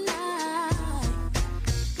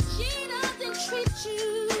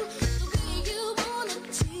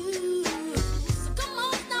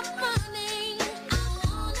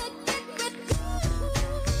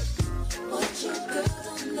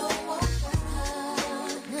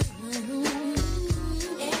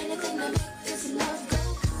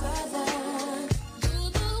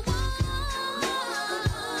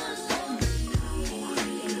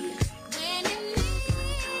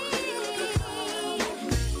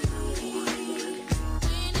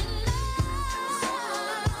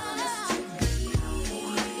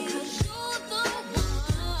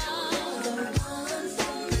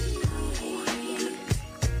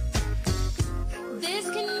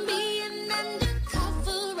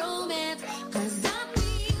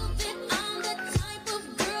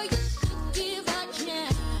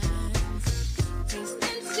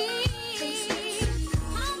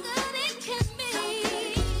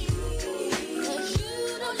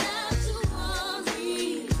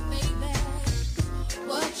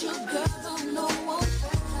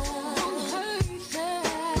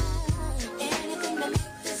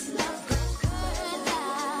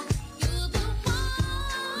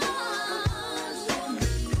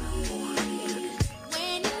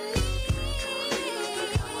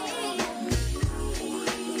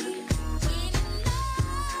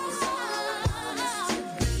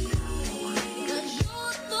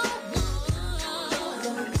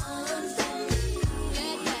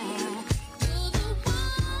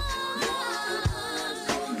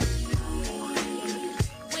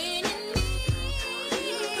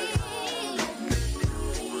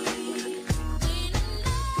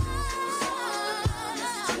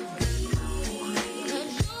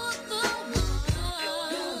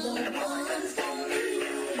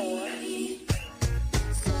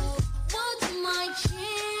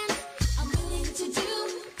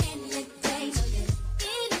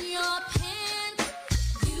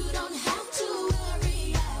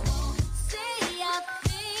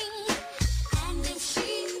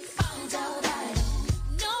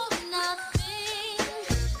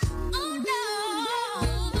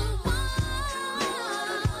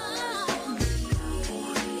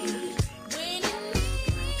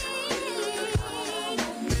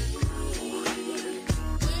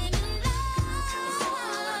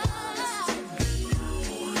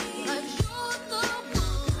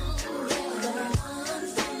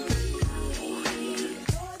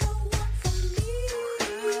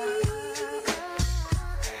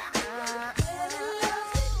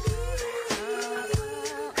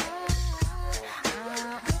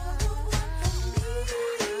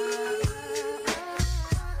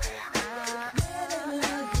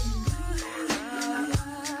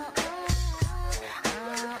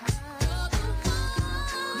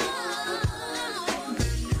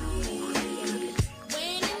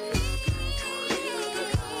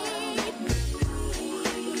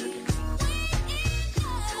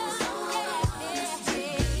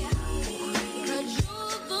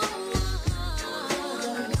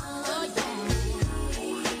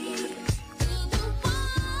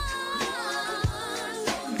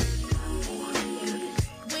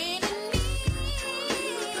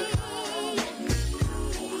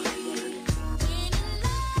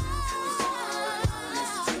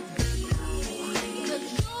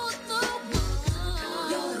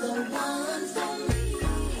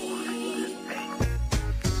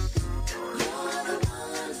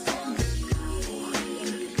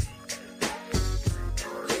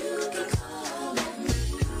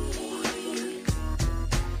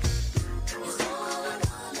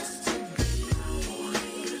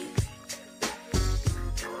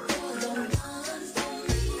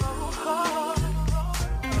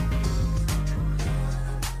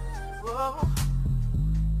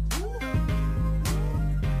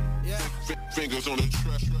Hands on the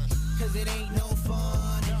track. Cause it ain't no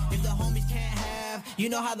fun if the homies can't have. You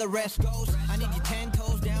know how the rest goes. I need you 10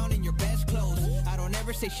 toes down in your best clothes. I don't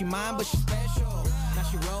ever say she mine, but she's special. Now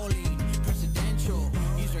she rolling, presidential.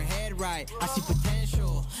 Use her head right, I see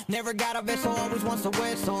potential. Never got a vessel, always wants a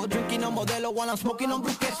whistle. Drinking on Modelo while I'm smoking on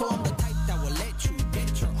Blue Queso. I'm the type that will let you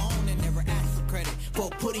get your own and never ask for credit for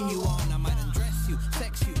putting you on. I might undress you,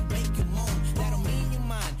 sex you, make you moan. That don't mean you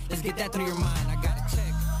mine. Let's get that through your mind. I gotta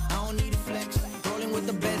check. I don't need a flex. Rolling with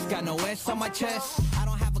the best, got no S on my chest. I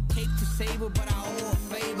don't have a cake to savor, but I owe a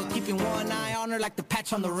favor. Keeping one eye on her like the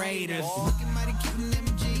patch on the Raiders. Looking mighty cute in them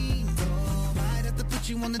jeans. Oh, might have to put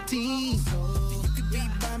you on the team. So you could be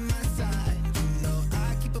by my side. You know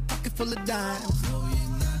I keep a pocket full of dimes. No,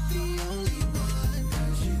 you're not the only one.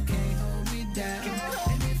 Cause you can't hold me down.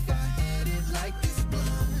 And if I had it like this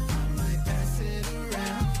blunt, I might pass it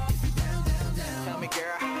around. If you down, down, down. Tell me,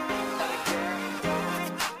 girl. Tell me, girl.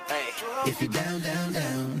 Hey. If you down, down,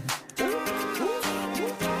 down.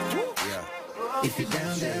 If you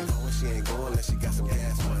down, down. She ain't going unless she got some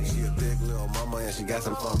gas money. She a big little mama and she got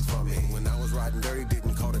some fun from me. When I was riding dirty,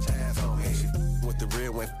 didn't call the task on me. She with the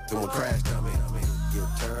rear, went with crash dummy. Get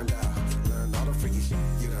turned out, learn all the freaky shit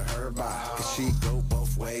you done heard about. Cause she go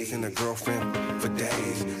both ways and her girlfriend for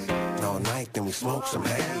days. And all night, then we smoke some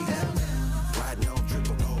haze. Riding on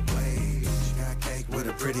triple gold blades. She got cake with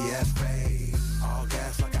a pretty ass face. All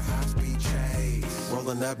gas like a high speed chase.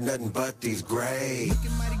 Rolling up nothing but these grays.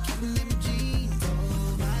 Looking mighty cute in them jeans.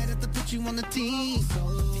 Oh, might have to put you on the team. So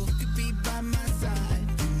you could be by my side.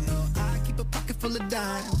 You know I keep a pocket full of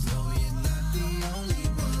dimes. No, you're not the only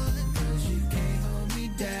one. Cause you can't hold me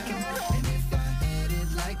down. And if I had it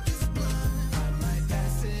like this blunt, I might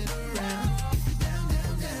pass it around. If you down,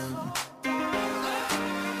 down, down.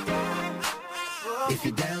 If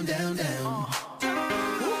you down, down, down.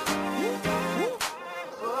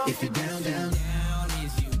 If you down, down. Down,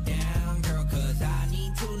 is you down, girl? Cause I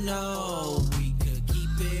need to know. We could keep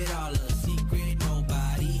it all a secret.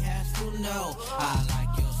 Nobody has to know. I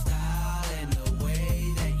like your style and the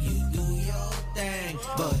way that you do your thing.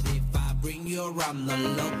 But if I bring you around the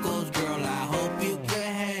locals, girl, I hope you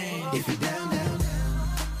can hang. If you down, down, down.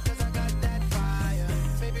 Cause I got that fire.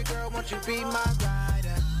 Baby girl, won't you be my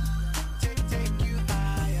rider? Take you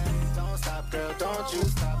higher. Don't stop, girl, don't you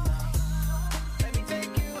stop now. Let me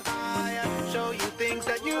take you higher. Show you things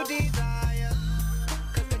that you desire.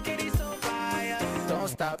 Cause the kitty's so fire. Don't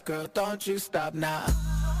stop, girl, don't you stop now.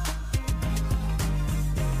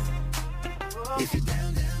 If you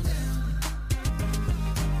down, down, down.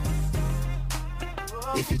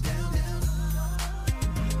 If you down, down.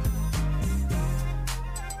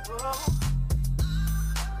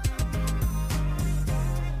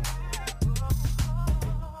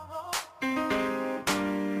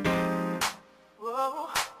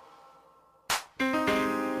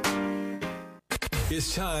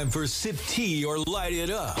 It's time for Sip Tea or Light It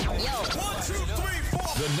Up. Yo. 1, 2, 3, 4.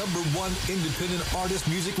 The #1 independent artist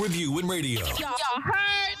music review in radio. Y'all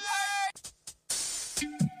heard?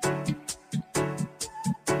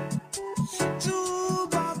 Do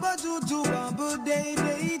baba do baba day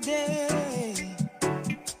day day.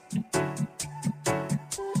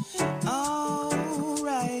 All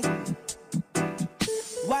right.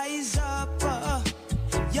 Wise up,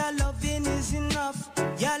 your loving is enough.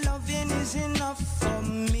 Your loving is enough for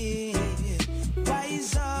me.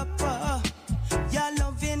 Wise up, your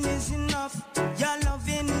loving is enough. Your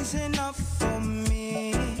loving is enough for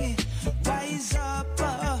me. Wise up,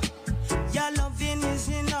 your loving is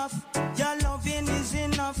enough. Your loving is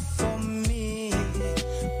enough for me.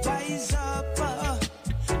 Wise up,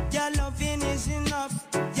 your loving is enough.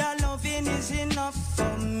 Your loving is enough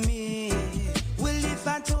for me. Well, if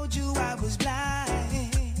I told you I was blind,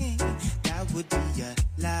 that would be a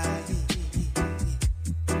lie.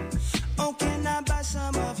 Oh, can I buy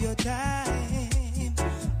some of your time?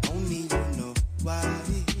 Only you know why.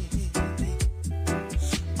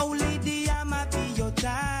 Oh, lady, I might be your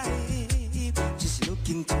type. Just look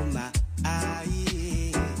into my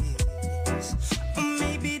eyes.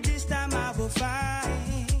 Maybe this time I will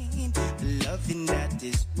find loving that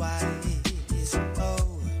is wise.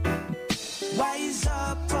 Oh, wise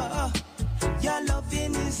up, your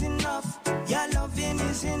loving is enough. Your loving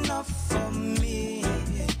is enough for me.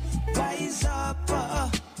 Wise up,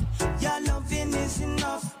 your loving is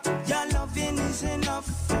enough. Your loving is enough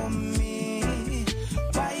for me.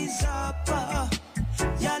 Wise up,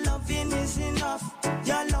 your loving is enough.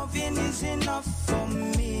 Your loving is enough for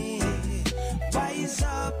me. Wise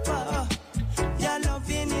up, your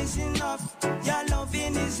loving is enough. Your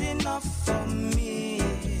loving is enough for me.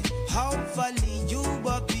 Hopefully you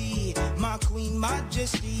will be my Queen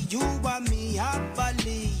Majesty, you and me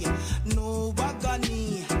happily, no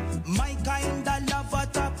agony. My kind of lover,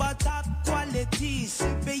 top quality.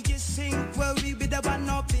 Simply you sing where we be the one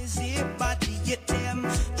no busy body. Get them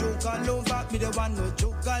joke all over, me the one no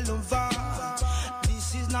joke all over.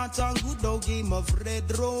 This is not a good old game of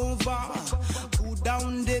Red Rover. Cool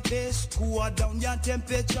down the pace, cool down your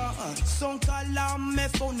temperature. Some color me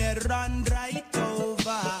phone run right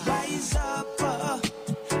over. Rise up,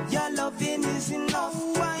 your loving is enough.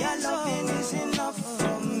 Your loving is enough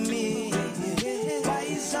for me.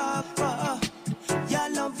 Rise up, your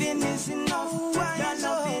loving is enough. Your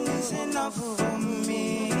loving is enough for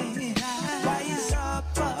me. Rise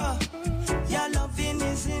up, your loving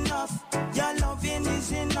is enough. Your loving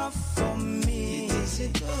is enough for me.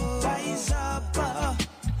 Rise up,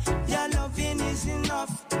 your loving is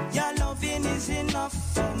enough. Your loving is enough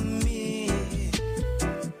for me.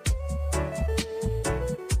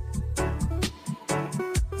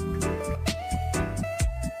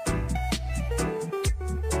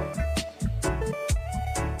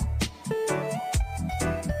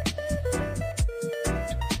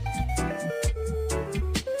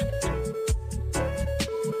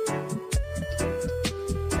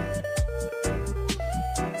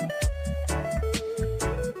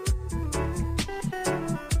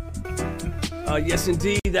 Yes,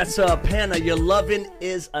 indeed. That's Panna. Your loving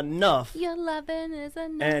is enough. Your loving is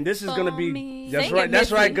enough. And this is for gonna be. me. That's Sing right. it,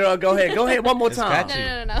 That's right, Missy. girl. Go ahead. Go ahead. One more It's time.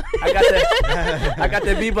 catchy. No. I got that. I got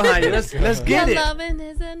that beat behind you. Let's get Your it. loving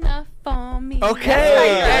is enough for me. Okay.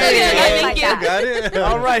 Hey. Thank you. Got it.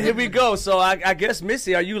 All right, here we go. So I guess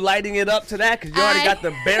Missy, are you lighting it up to that? Because you already got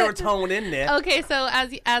the baritone in there. Okay, so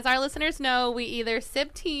as our listeners know, we either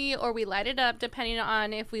sip tea or we light it up depending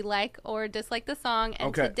on if we like or dislike the song. And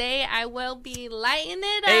Okay. today I will be lighting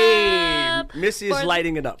it Hey, up. Missy is for-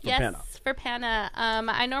 lighting it up for yes, Panna. for Panna. I'm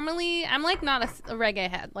like not a reggae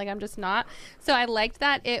head. Like I'm just not. So I liked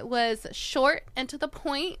that it was short and to the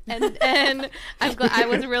point, and I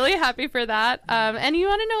was really happy for that. And you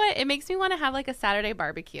want to know what? It makes me want to have like a Saturday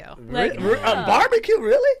barbecue. Like, Barbecue,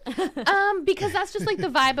 really? because that's just like the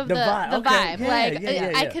vibe of The the vibe, vibe. okay. Yeah, Like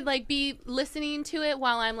yeah. I could like be listening to it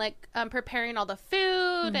while I'm like preparing all the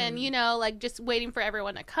food and like just waiting for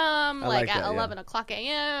everyone to come I like like at that, yeah. 11 o'clock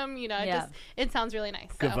a.m. Yeah. It sounds really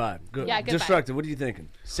nice. Good so, vibe. Good. Yeah, good Destructive, what are you thinking?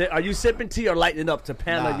 Are you sipping tea or lighting it up to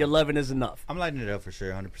Panna? Nah. Your loving is enough. I'm lighting it up for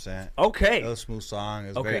sure, 100%. Okay. It was a smooth song. It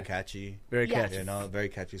was Okay. very catchy. Very Yes. catchy. You know, very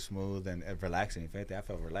catchy, smooth, and relaxing. If anything, I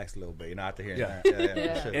felt relaxed a little bit. You know, after hearing Yeah. that.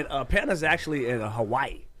 Yeah, for sure. And Panna's actually in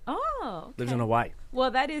Hawaii. Oh, Lives okay. in Hawaii.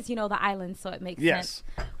 Well, that is, the island, so it makes Yes.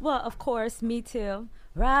 sense. Well, of course, me too.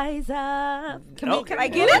 Rise up. Can Okay. I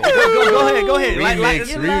get it? Go ahead. Remix,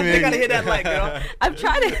 They gotta remix. hit that light, girl. I'm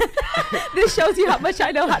trying to. This shows you how much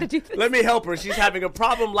I know how to do this. Let me help her. She's having a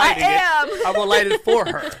problem lighting am. it. I will light it for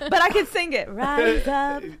her. But I can sing it. Rise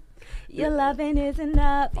up. Your loving is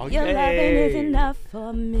enough. Your Okay. loving is enough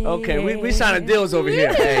for me. Okay, we signing deals over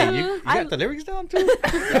here. Hey, you got the lyrics down too?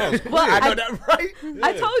 That was Well, I know that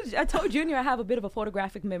right. I told Junior I have a bit of a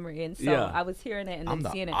photographic memory, and so Yeah. I was hearing it and I'm then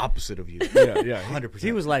the seeing it. opposite of you. Yeah. 100%.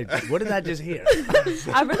 He was like, "What did I just hear?"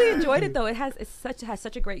 I really enjoyed it though. It has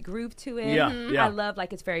such a great groove to it. Yeah, yeah. I love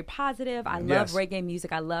it's very positive. I love Yes. reggae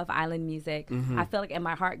music. I love island music. I feel like in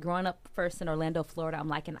my heart, growing up first in Orlando, Florida, I'm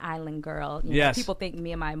like an island girl. You know, Yes. people think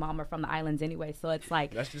me and my mom are from the islands anyway, so it's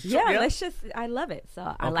like, That's just true, yeah, yeah. I love it.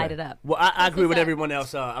 So I light it up. Well, I agree what's with up. everyone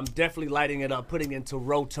else. I'm definitely lighting it up, putting into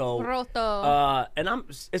Roto. Roto. And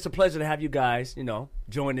it's a pleasure to have you guys,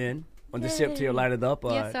 join in on the Sip Tea or Light It Up.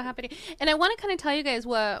 Yeah, so happy to. And I want to kind of tell you guys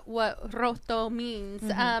what roto means.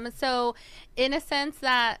 So in a sense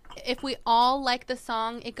that if we all like the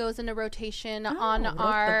song, it goes into rotation on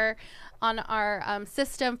our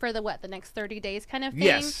system for the next 30 days kind of thing.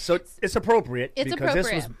 Yes, so it's appropriate It's because this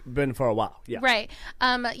appropriate. was been for a while. Yeah. Right.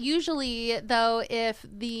 Usually, though, if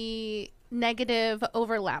the negative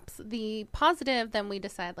overlaps the positive, then we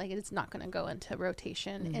decide it's not going to go into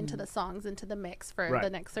rotation into the songs, into the mix for Right. the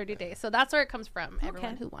next 30 days. So that's where it comes from.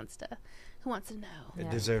 Everyone who wants to know. It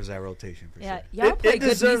deserves that rotation for Yeah, sure. y'all play good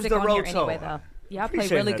deserves music the on here Roto. anyway, though. Y'all play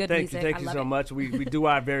Appreciate really that. good Thank music. you I love so it. much. We do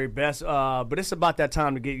our very best, but it's about that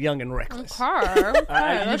time to get young and reckless. Car.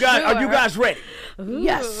 Are you guys ready?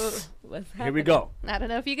 Yes. What's Here we go. I don't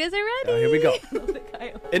know if you guys are ready. Here we go.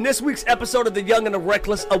 In this week's episode of The Young and the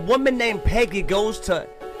Reckless, a woman named Peggy goes to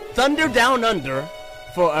Thunder Down Under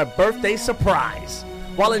for a birthday surprise.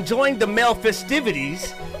 While enjoying the male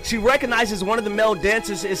festivities, she recognizes one of the male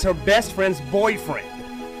dancers is her best friend's boyfriend.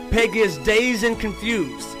 Peggy is dazed and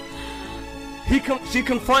confused. She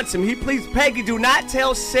confronts him. He pleads, "Peggy, do not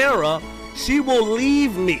tell Sarah. She will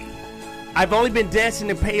leave me." I've only been dancing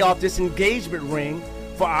to pay off this engagement ring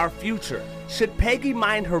for our future. Should Peggy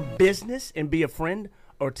mind her business and be a friend,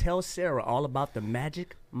 or tell Sarah all about the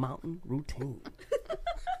Magic Mountain routine?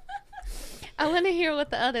 I want to hear what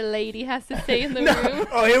the other lady has to say in the room.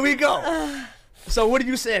 Oh, here we go. So what are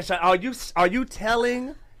you saying? Are you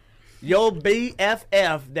telling your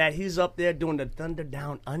BFF that he's up there doing the Thunder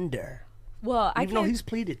Down Under? Well, even though he's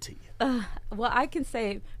pleaded to you. Well, I can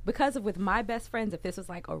say, because of with my best friends, if this was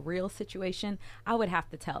like a real situation, I would have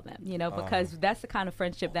to tell them, because that's the kind of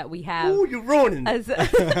friendship that we have. Ooh, you're ruining it.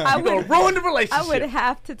 I would ruin the relationship. I would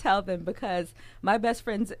have to tell them, because my best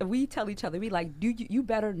friends, we tell each other, we like, you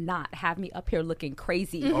better not have me up here looking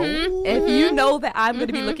crazy. Mm-hmm. If you know that I'm going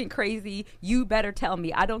to be looking crazy, you better tell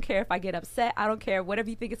me. I don't care if I get upset. I don't care whatever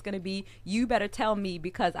you think it's going to be. You better tell me,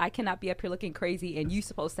 because I cannot be up here looking crazy, and you're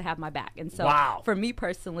supposed to have my back. And so for me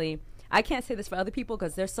personally, I can't say this for other people,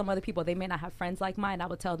 because there's some other people, they may not have friends like mine. I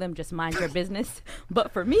would tell them, just mind your business.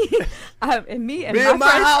 But for me, and me and my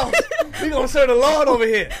house, we gonna serve the Lord over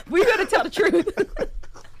here. We gotta tell the truth.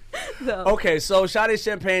 Okay, so Sade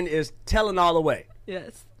Champagne is telling all the way.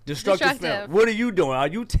 Yes. Destructive. Film. What are you doing? Are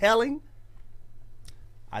you telling?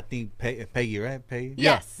 I think Peggy, right? Peggy?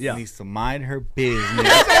 Yes. Yeah. Needs to mind her business.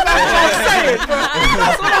 That's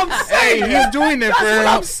what I'm saying. Hey, he's doing it for her. That's what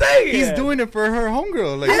I'm saying. He's doing it for her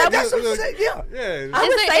homegirl. Like, that's what I'm saying. Yeah. I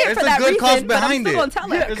would say it for that reason, cause behind but I'm still it. gonna tell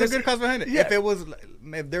her. There's a good cause behind it. Yeah. If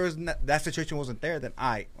there was that situation wasn't there, then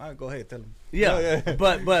I'll go ahead, tell him. Yeah.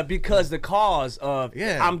 But because the cause of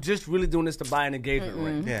I'm just really doing this to buy an engagement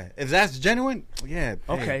ring. Yeah. If that's genuine, okay,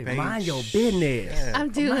 Peggy, mind your business. Yeah.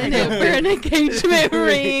 I'm doing it for an engagement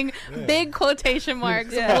ring. Big quotation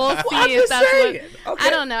marks. Yeah. We'll I'm see if just that's saying. what. Okay. I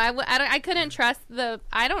don't know. I couldn't trust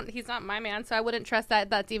he's not my man, so I wouldn't trust that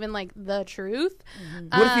that's even like the truth.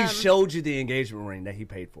 What if he showed you the engagement ring that he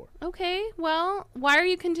paid for? Okay, well, why are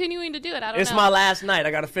you continuing to do it? I don't know. It's my last night.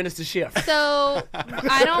 I got to finish the shift. So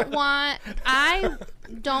I don't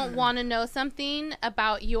want to know something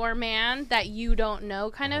about your man that you don't know,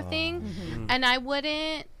 kind of thing. And I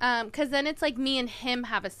wouldn't, because then it's like me and him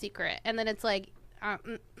have a secret, and then it's like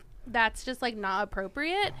that's just like not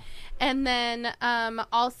appropriate. And then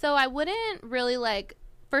also I wouldn't really like.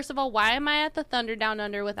 First of all, why am I at the Thunder Down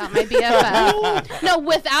Under without my BFF? No,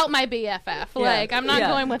 without my BFF. Like, I'm not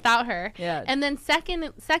going without her. Yeah. And then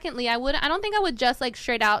secondly, I don't think I would just like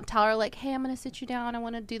straight out tell her like, hey, I'm gonna sit you down. I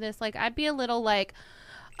want to do this. Like, I'd be a little like,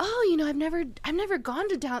 oh, I've never gone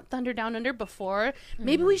to Thunder Down Under before.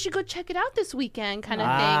 Maybe we should go check it out this weekend, kind of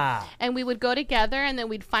thing. And we would go together, and then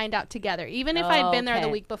we'd find out together. Even if I'd been there the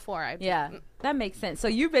week before. That makes sense. So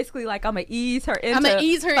you're basically like, I'm gonna ease her into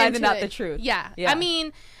finding out the truth. Yeah. I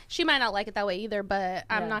mean, she might not like it that way either, but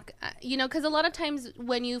I'm not, because a lot of times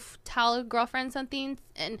when you tell a girlfriend something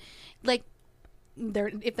and like,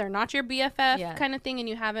 if they're not your BFF kind of thing, and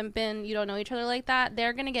you don't know each other like that,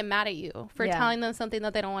 they're gonna get mad at you for telling them something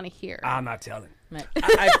that they don't want to hear. I'm not telling. Right.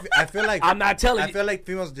 I feel like I'm not telling. I feel like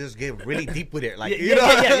females just get really deep with it. Like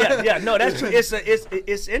yeah. No, that's true.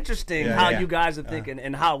 It's interesting how you guys are thinking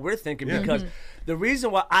and how we're thinking because the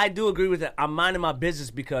reason why I do agree with it, I'm minding my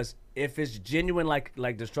business because if it's genuine, like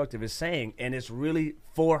Destructive is saying, and it's really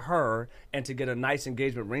for her and to get a nice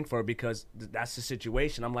engagement ring for her because that's the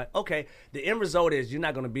situation. I'm like, okay, the end result is you're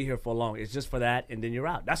not going to be here for long. It's just for that, and then you're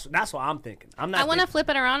out. That's what I'm thinking. I'm not. I want to flip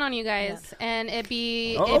it around on you guys, and it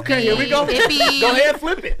be. Here we go. Go ahead,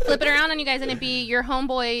 flip it. Flip it around on you guys, and it be your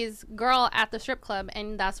homeboy's girl at the strip club,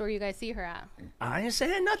 and that's where you guys see her at. I ain't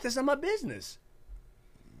saying nothing. It's not my business.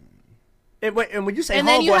 And when you say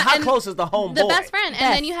homeboy, how close is the homeboy? The best friend,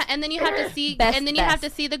 and then you have to see, have to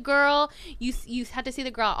see the girl. You have to see the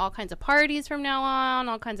girl at all kinds of parties from now on,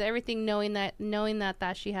 all kinds of everything, knowing that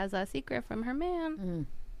she has a secret from her man.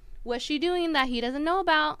 What's she doing that he doesn't know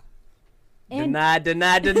about? Deny.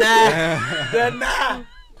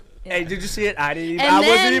 Hey, did you see it? I didn't. I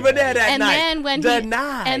wasn't even there that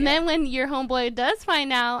night. Then when your homeboy does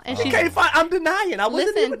find out, and she can't find, I'm denying. I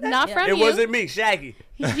wasn't even there. Not from you. It wasn't me, Shaggy.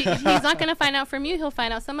 He's not gonna find out from you. He'll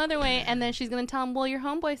find out some other way, and then she's gonna tell him, "Well, your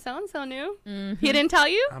homeboy so and so knew. He didn't tell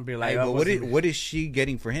you." I'll be like, but what is she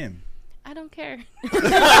getting for him? I don't care. You hear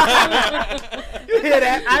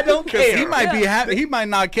that? I don't care. He might be happy. He might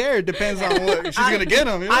not care. It depends on what she's gonna get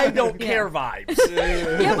him. I don't care vibes.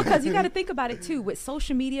 Yeah, because you got to think about it too. With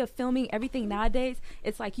social media, filming, everything nowadays,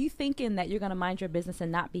 it's like you thinking that you're gonna mind your business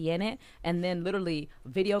and not be in it, and then literally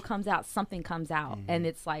video comes out, something comes out, and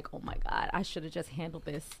it's like, oh my God, I should have just handled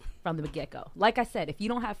this from the get go. Like I said, if you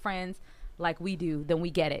don't have friends like we do, then we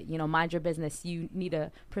get it. Mind your business. You need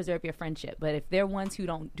to preserve your friendship. But if they're ones who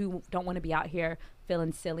don't want to be out here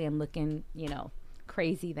feeling silly and looking,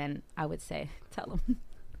 crazy, then I would say tell them.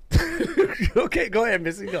 Okay, go ahead,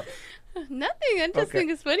 Missy. Go. Nothing. I just Okay.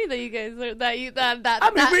 think it's funny that you guys are that.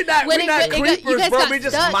 I mean, we're not creepers, bro. We're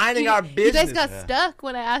just minding our You guys business. got stuck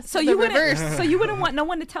when I asked So the you wouldn't. reverse. So you wouldn't want no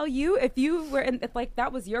one to tell you if you were in, if like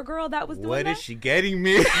that was your girl that was doing What that? is she getting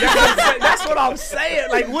me? That's what I'm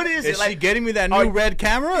saying. Like, what is it? Is Like, she getting me that new red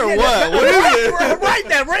camera or yeah, what? What is it? Right,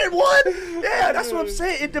 that red one. Yeah, that's what I'm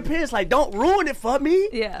saying. It depends. Like, don't ruin it for me.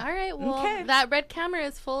 Yeah. All right. Well, Okay. that red camera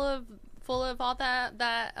is full of all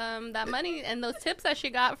that money and those tips that she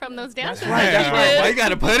got from those dancers. right, that's that she right. did. Why you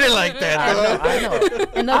gotta put it like that? I know.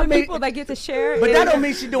 And other people that get to share. But that is- don't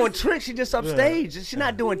mean she's doing tricks. She just upstage. She's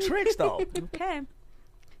not doing tricks though. Okay.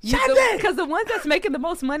 Sade! Because the ones that's making the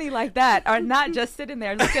most money like that are not just sitting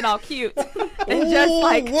there looking all cute and just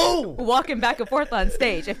like walking back and forth on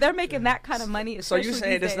stage. If they're making that kind of money, So you especially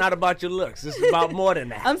saying these it's days- not about your looks? It's about more than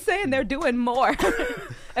that. I'm saying they're doing more.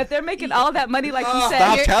 If they're making all that money, like you said,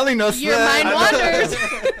 Stop telling us Your that. mind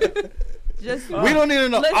wanders. just We don't need to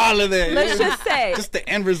know all of that. let's just say Just the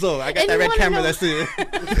end result. I got And that you red wanna camera. know- That's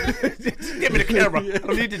it. Give me the camera. I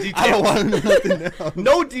don't need the details. I don't want to know nothing else.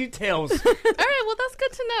 No details. All right. Well, that's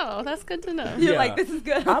good to know. That's good to know. you're Yeah. like, this is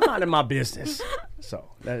good. I'm out of my business. So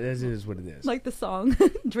that is what it is. Like the song,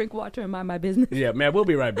 drink water and mind my business. Yeah, man. We'll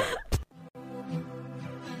be right back.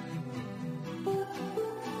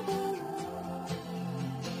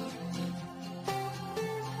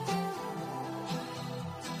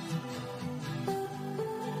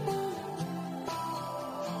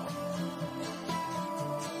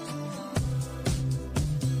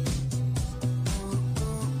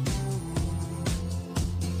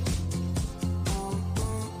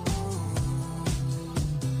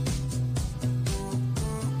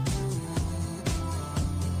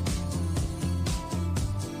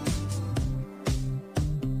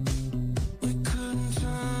 We couldn't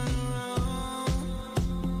turn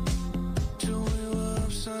around till we were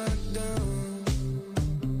upside down.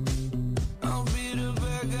 I'll be the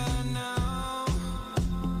bad guy now,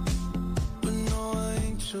 but no, I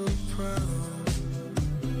ain't too proud.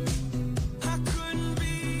 I couldn't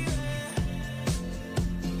be there,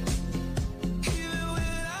 even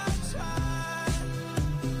when I tried.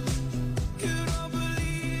 You don't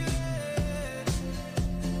believe it.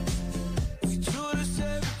 We do this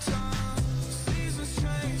every time. Seasons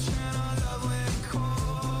change and our love went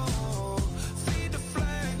cold. Feed the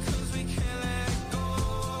flag 'cause we can't let it go.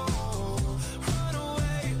 Run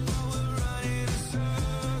away, but we're running in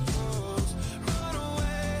circles. Run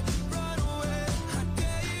away, run away. I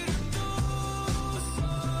dare you to do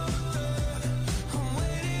something. I'm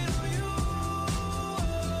waiting on you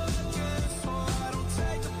again, so I don't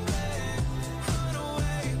take the blame. Run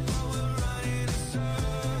away, but we're running in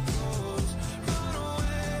circles. Run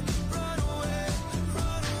away, run away,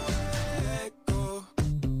 run away. Let go.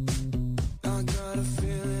 I got a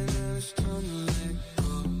feeling that it's time to let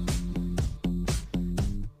go.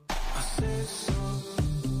 I said so.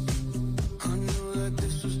 I knew that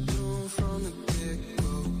this was doomed from the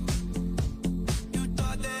get-go. You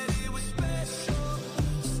thought that it was special,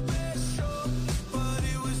 special, but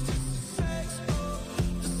it was just a sex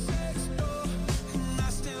door, and I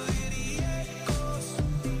still hear the echoes.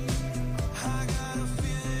 I got a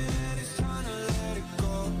feeling that it's time to let it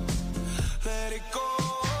go, let it go.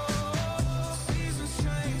 Seasons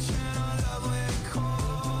change and our love went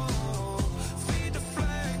cold. Feed the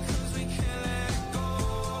flag 'cause we can't let it go.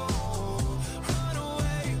 Run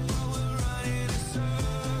away, but we're running in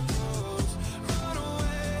circles. Run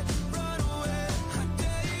away, run away. I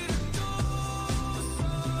dare you to do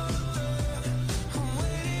something. I'm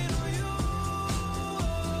waiting on you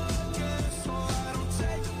again, so I don't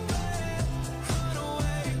take the blame. Run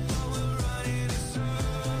away, but we're running in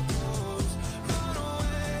circles. Run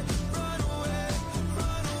away, run away,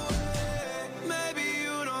 run away. Maybe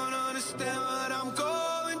you don't understand what I'm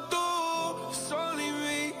going through. It's only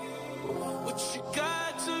me. What you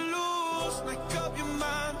got to lose? Make up your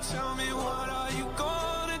mind. Tell me, what are you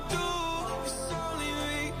gonna do? It's only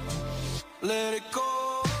me. Let it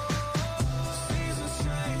go. Seasons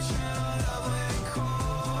change and our love went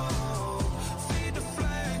cold. Feed the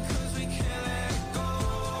flag 'cause we can't let it go.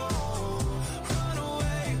 Run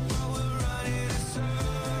away, but we're running in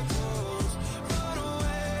circles. Run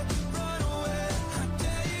away, run away. I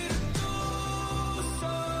dare you to do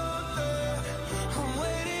something. I'm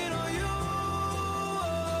waiting on you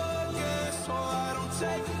again, so I don't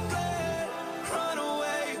take the blame. Run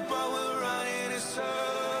away, but we're running in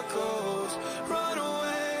circles. Run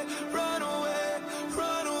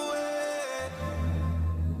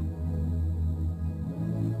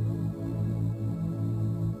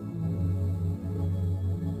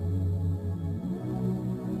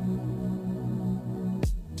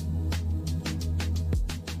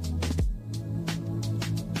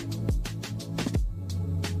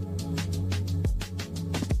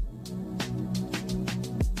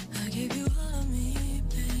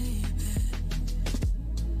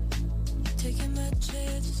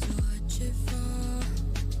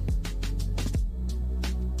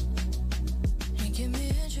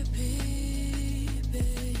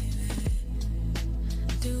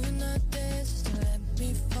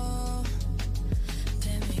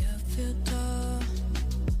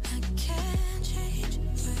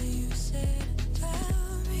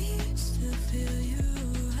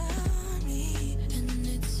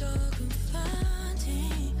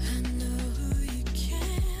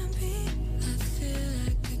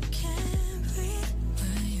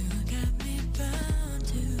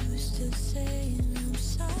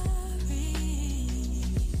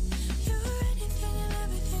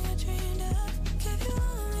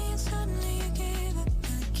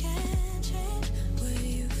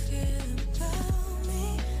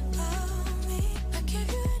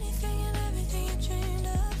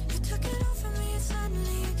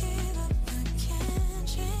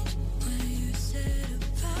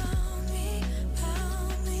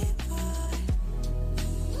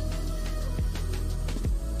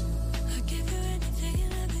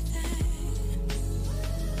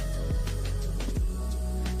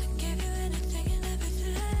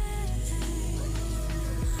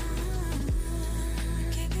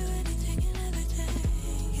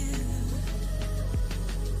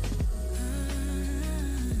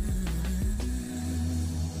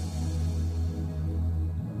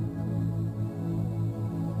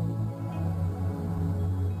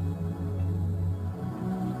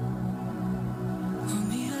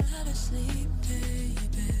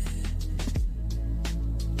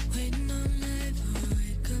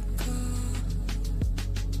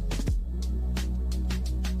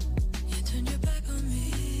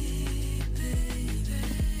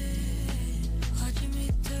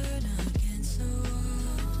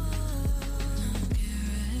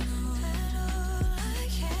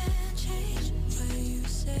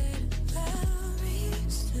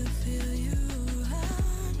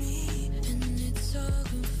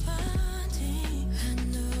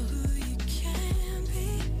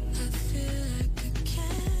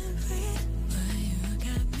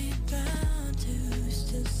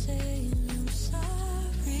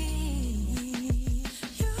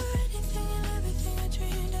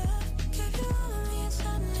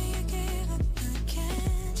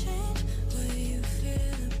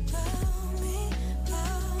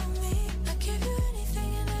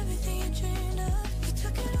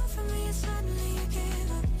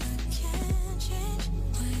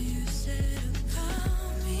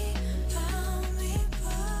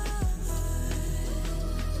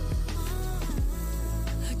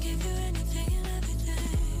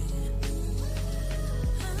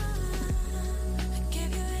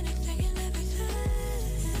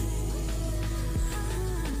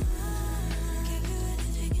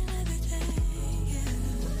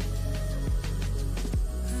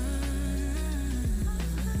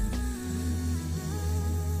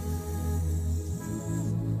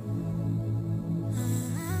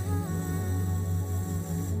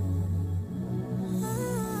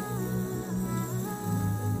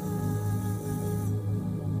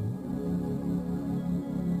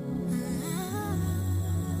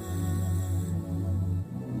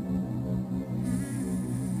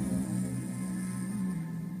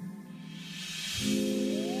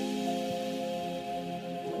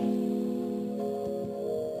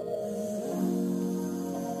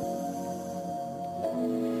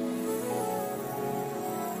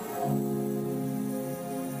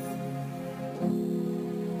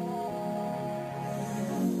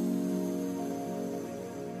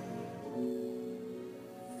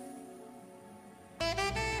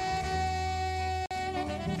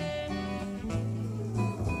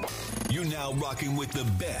now rocking with the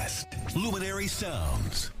best. Luminary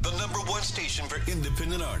Sounds, the #1 station for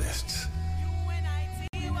independent artists.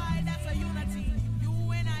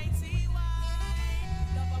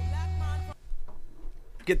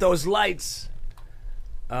 Get those lights.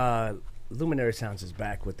 Luminary Sounds is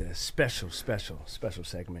back with a special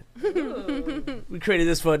segment. We created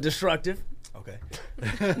this for Destructive. Okay.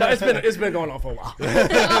 No, it's been going on for a while.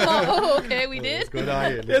 Okay, we did.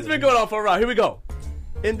 It's been going on for a while. Here we go.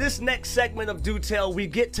 In this next segment of Do Tell, we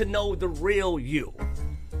get to know the real you.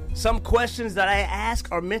 Some questions that I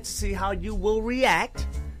ask are meant to see how you will react,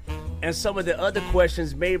 and some of the other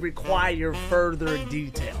questions may require further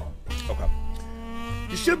detail. Okay.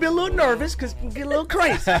 You should be a little nervous because you get a little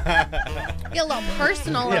crazy. Get a little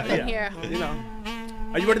personal up in here. You know.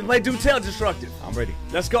 Are you ready to play Do Tell, Destructive? I'm ready.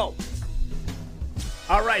 Let's go.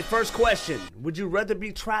 All right, first question. Would you rather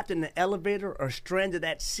be trapped in an elevator or stranded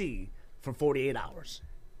at sea for 48 hours?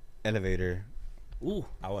 Elevator. Ooh.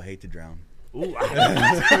 I would hate to drown. Ooh.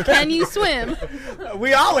 Can you swim?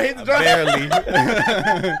 We all hate to drown. Barely.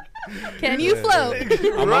 Can you float?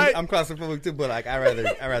 Right. I'm claustrophobic too, but like I'd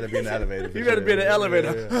rather be in the elevator. You'd rather be in the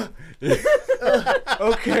elevator.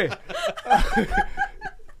 Okay.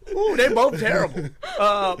 Ooh, they both terrible.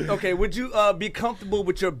 Okay, would you be comfortable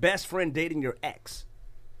with your best friend dating your ex?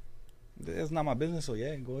 It's not my business, so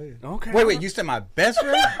yeah, go ahead. Okay. Wait, you said my best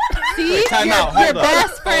friend? See? Time out. Your Hold on.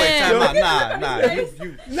 best friend. Oh, wait,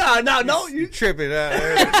 time out. No. You tripping. He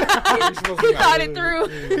thought it through.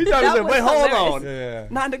 He thought he That said, was wait, hold hilarious. on. Yeah.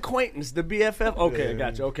 Not an acquaintance, the BFF? Okay, I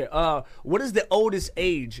got you. Okay. What is the oldest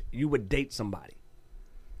age you would date somebody?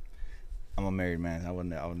 I'm a married man. I would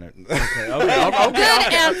never. Good answer.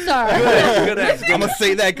 Good answer. I'm gonna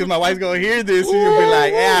say that because my wife's gonna hear this and you'll be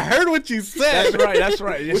like, "Hey, I heard what you said." That's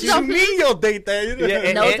right. What you mean you'll date that?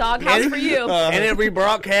 Yeah, No doghouse for you. And it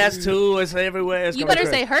rebroadcast too. It's everywhere. It's You gonna better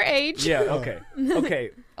be say crazy. her age. Yeah. Okay.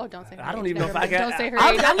 Oh, don't say her I don't age. even know if I Never can. mind. Don't say her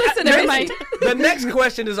age. I'm listening. Never mind. The next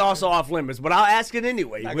question is also off limits, but I'll ask it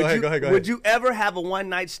anyway. Nah, go ahead. Would you ever have a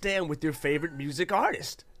one-night stand with your favorite music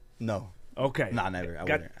artist? No. Okay. Nah, never. I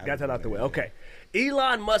Got wouldn't. that out the way. Okay.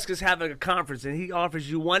 Elon Musk is having a conference and he offers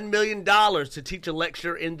you $1 million to teach a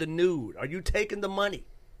lecture in the nude. Are you taking the money?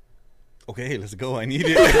 Okay, let's go. I need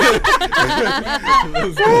it.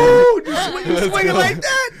 Ooh, you swing it like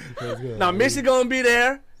that. Now Missy gonna be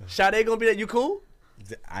there. Sade gonna be there. You cool?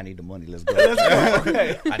 I need the money. Let's go.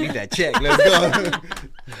 Okay. I need that check. Let's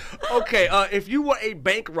go. Okay. If you were a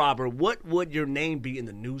bank robber, what would your name be in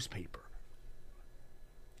the newspaper?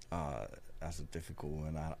 That's a difficult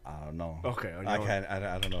one. I don't know. Okay. I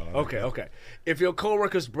don't know. Okay. If your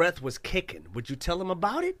coworker's breath was kicking, would you tell him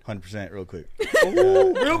about it? 100% real quick.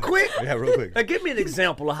 Ooh, real quick? Yeah, real quick. Now, give me an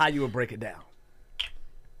example of how you would break it down.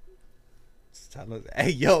 Hey,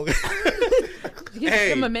 yo. Give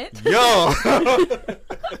him a mint. Yo.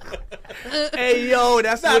 Hey, yo,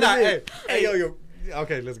 that's what it is. Hey, yo.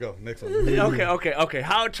 Okay, let's go. Next one. Okay.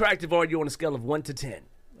 How attractive are you on a scale of 1 to 10?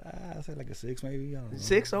 I'd say like a 6 maybe. I don't know.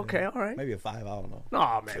 6? Okay, all right. Maybe a 5. I don't know.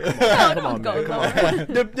 Oh man, come on,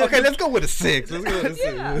 man. Okay, let's go with a 6. Let's go with a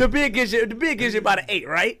 6. Yeah. The beard gives you about an 8,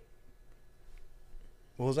 right?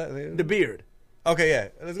 What was that? The beard. Okay, yeah.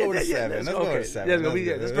 Let's go with a 7. Let's go with a 7.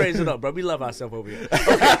 Let's raise it up, bro. We love ourselves over here.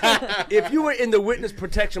 Okay. If you were in the witness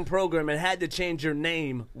protection program and had to change your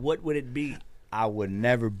name, what would it be? I would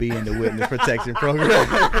never be in the witness protection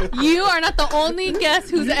program. You are not the only guest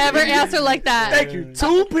who's ever answered like that. Thank you.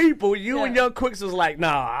 2 people, you and Young Quicks was like,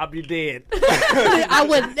 nah, I'll be dead. I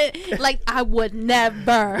would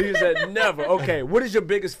never. He said never. Okay, what is your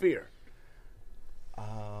biggest fear?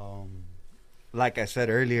 Like I said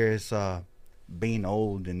earlier, it's being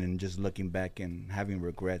old and then just looking back and having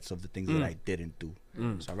regrets of the things that I didn't do.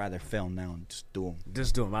 So I'd rather fail now and just do them.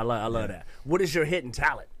 Just do them. I love that. What is your hidden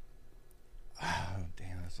talent? Oh,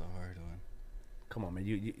 damn, that's a hard one. Come on, man.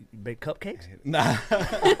 You bake cupcakes? Nah.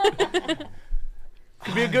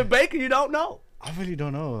 Could be a good baker. You don't know. I really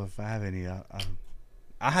don't know if I have any.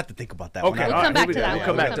 I have to think about that Okay, one. We'll come back to that We'll one.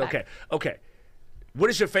 come back to We'll come Okay.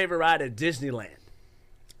 What is your favorite ride at Disneyland?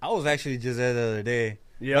 I was actually just there the other day.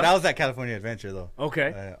 Yeah. But I was at California Adventure, though.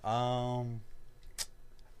 Okay.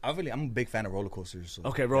 I'm a big fan of roller coasters. So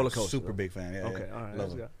Okay, roller coasters. Super big fan. Yeah, Okay, yeah. all right. Love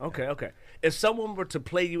Let's them. go. Okay. If someone were to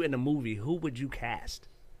play you in a movie, who would you cast?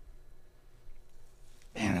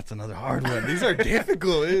 Man, that's another hard one. These are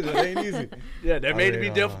difficult. It ain't easy. Yeah, they're made to be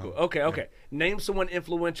mean, difficult. Okay. Name someone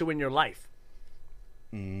influential in your life.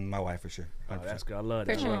 My wife, for sure. Oh, that's good. I love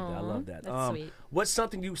that. For sure. I love that. That's sweet. What's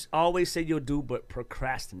something you always say you'll do but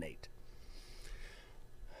procrastinate?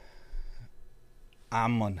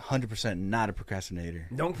 I'm 100% not a procrastinator.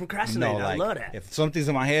 Don't procrastinate. I love that. If something's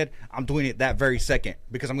in my head, I'm doing it that very second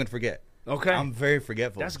because I'm going to forget. Okay. I'm very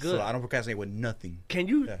forgetful. That's good. So I don't procrastinate with nothing. Can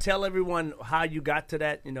you tell everyone how you got to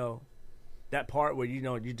that, that part where,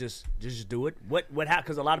 you just do it? What happened?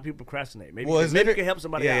 Because a lot of people procrastinate. Maybe, Well, it's maybe you literally- can help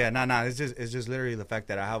somebody out. Yeah, no. It's just literally the fact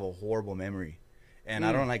that I have a horrible memory, and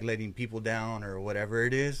I don't like letting people down or whatever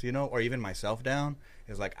it is, or even myself down.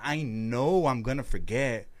 It's like I know I'm gonna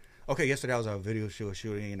forget. Okay, yesterday I was at a video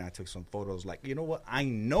shooting and I took some photos. Like, you know what? I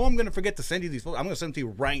know I'm gonna forget to send you these photos. I'm gonna send them to you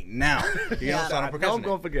right now. You know, so I don't procrastinate.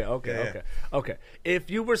 Don't forget. Okay. If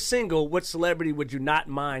you were single, what celebrity would you not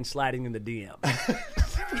mind sliding in the DM?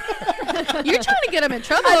 You're trying to get him in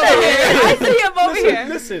trouble over here. I see him over here.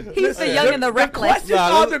 Listen. He's the young and the reckless.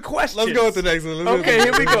 Other questions. Let's go with the next one. Okay,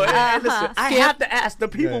 here we go. Hey, listen, I have to ask. The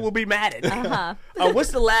people will be mad at me.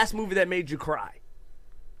 What's the last movie that made you cry?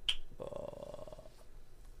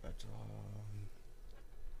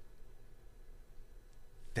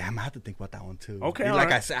 Damn, I have to think about that one too. Okay, Like all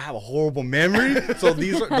right. I said, I have a horrible memory, so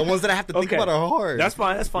these are the ones that I have to think about are hard. That's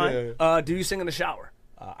fine. That's fine. Yeah. Do you sing in the shower?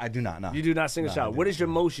 I do not. No, You do not sing in the No, shower. I do What not. is your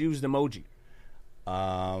most used emoji?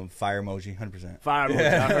 Fire emoji, 100%. Fire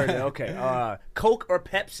emoji. I heard it. Okay. Coke or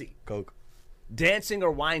Pepsi? Coke. Dancing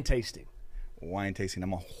or wine tasting? Wine tasting.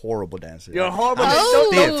 I'm a horrible dancer. You're a horrible. Oh.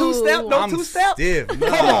 Don't two-step. Don't I'm two-step. stiff. No.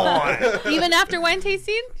 Come on. Even after wine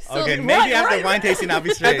tasting? Still- Okay, maybe after wine tasting I'll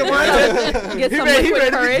be straight. Get some ready- he liquid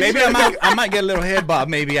ready to- courage. Maybe I might get a little head bob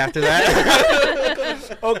maybe after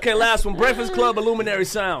that. Okay, last one. Breakfast Club or Luminary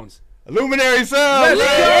Sounds? Luminary Sound.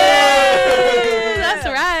 That's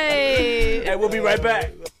right. Hey, we'll be right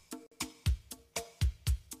back.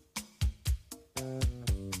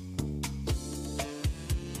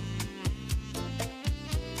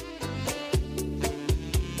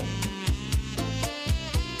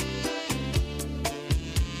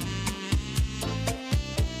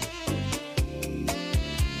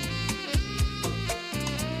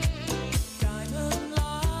 Diamond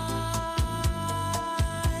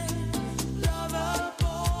light, lover boy,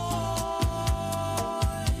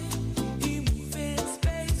 he moves in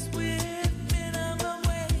space.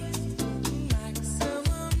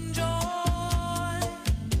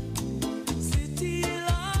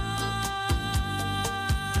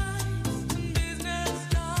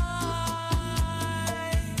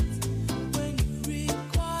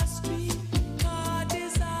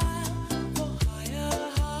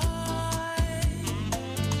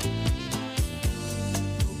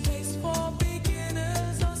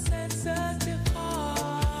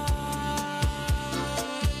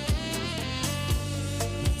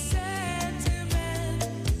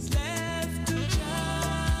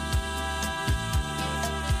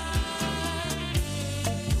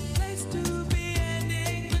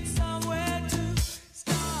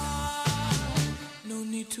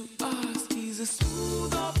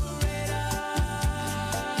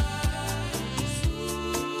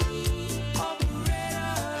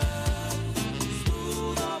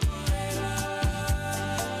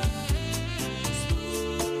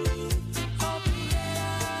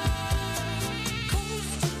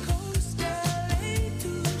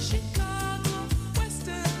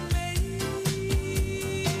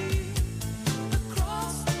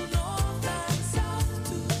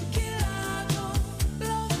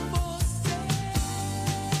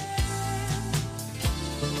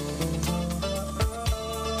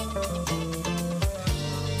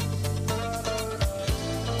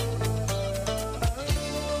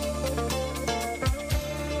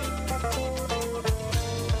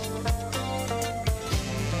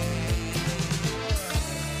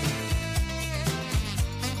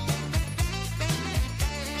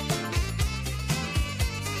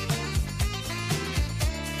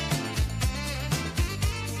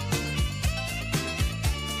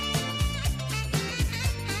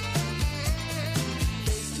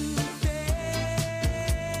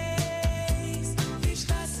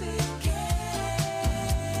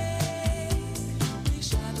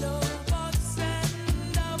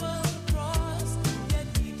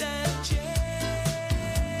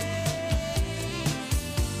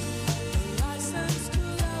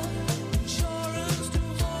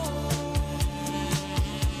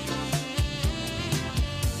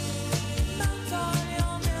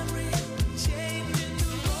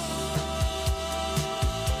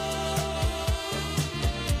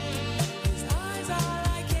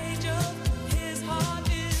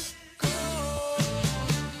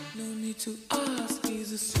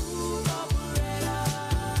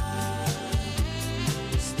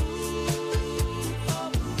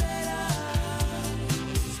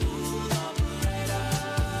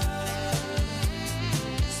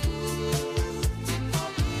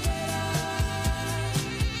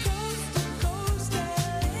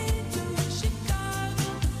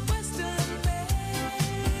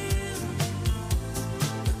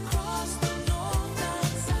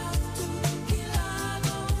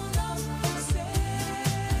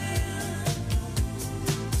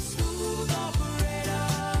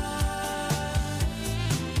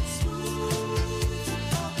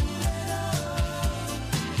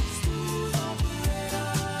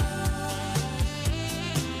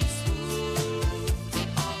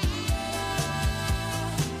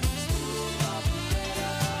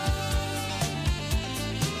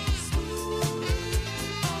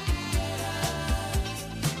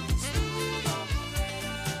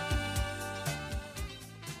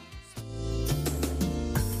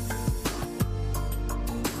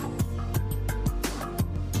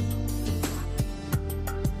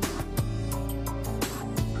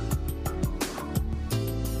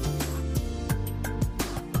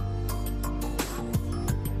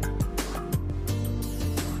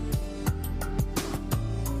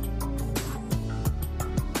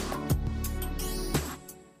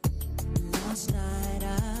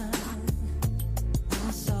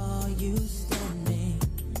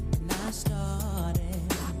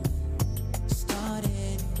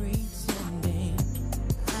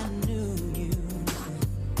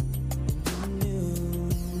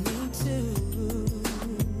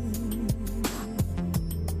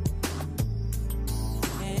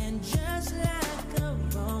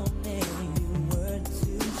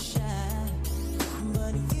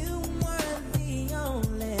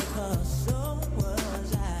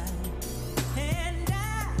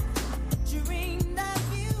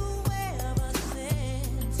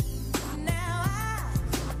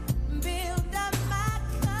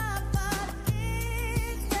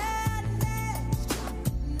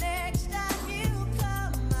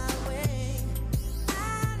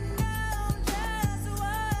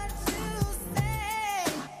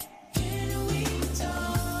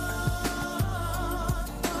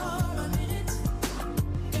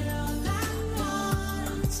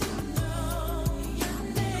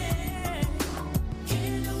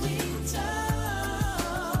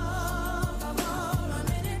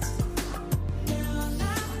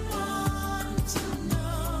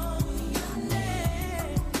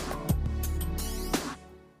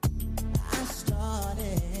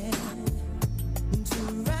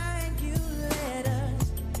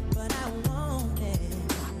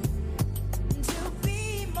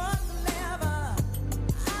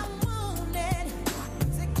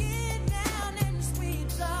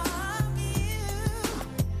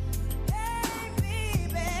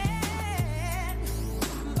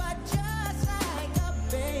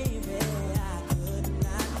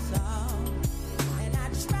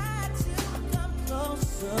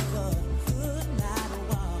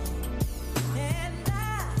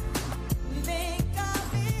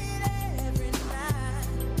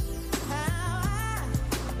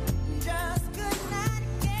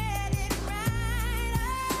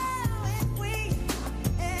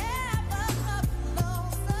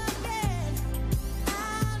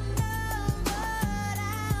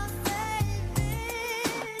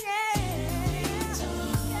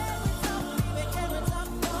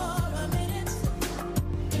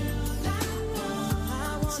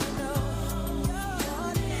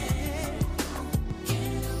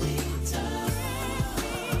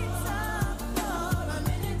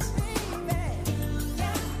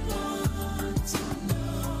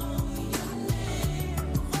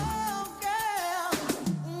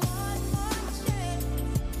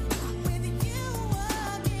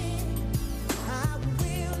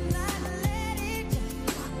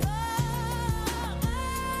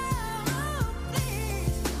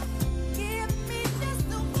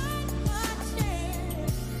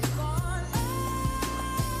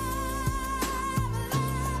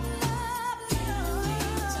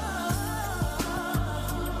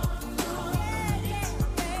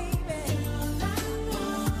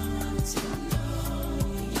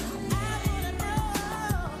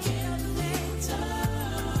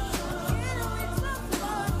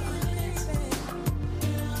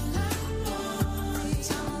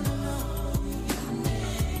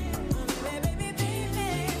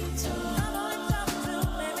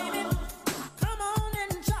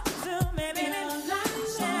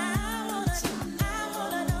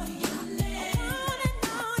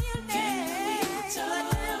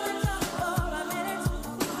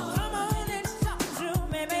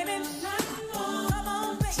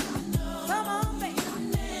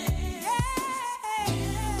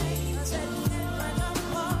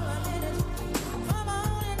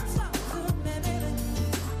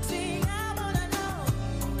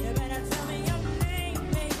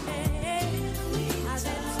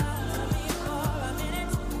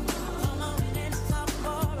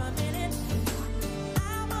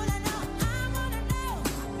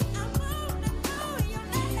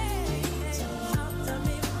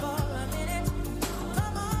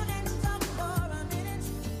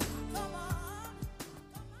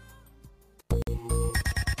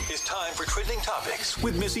 trending topics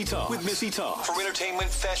with Missy Talk. For entertainment,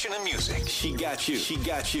 fashion, and music. She got you. We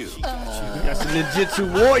got some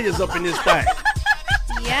ninjutsu warriors up in this thing.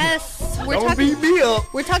 Yes, Don't beat me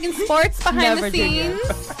up. We're talking sports behind Never, the Junior.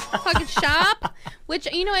 scenes. Talking shop, which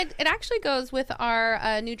it actually goes with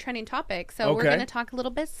our new trending topic. So we're Okay. going to talk a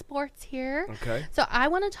little bit sports here. Okay. So I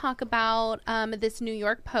want to talk about this New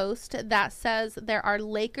York Post that says there are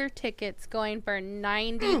Laker tickets going for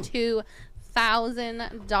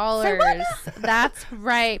 $92,000. That's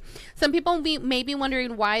right. Some people may be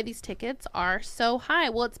wondering why these tickets are so high.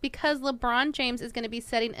 Well, it's because LeBron James is going to be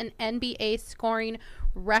setting an NBA scoring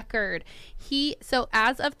record. So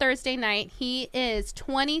as of Thursday night, he is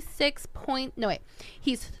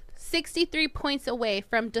 63 points away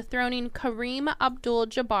from dethroning Kareem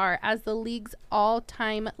Abdul-Jabbar as the league's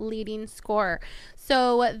all-time leading scorer.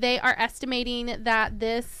 So they are estimating that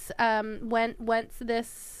this once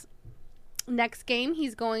this next game,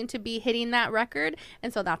 he's going to be hitting that record,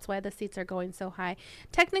 and so that's why the seats are going so high.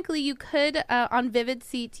 Technically, you could on Vivid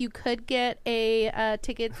Seats, you could get a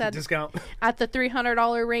tickets at Discount at the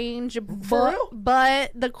 $300 range, For real?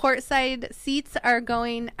 but the courtside seats are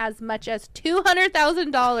going as much as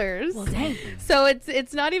 $200,000. Well, dang. So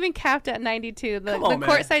it's not even capped at 92. The Come on, man.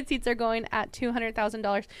 courtside seats are going at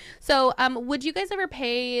 $200,000. So would you guys ever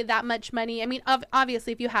pay that much money? I mean,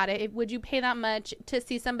 obviously, if you had it, would you pay that much to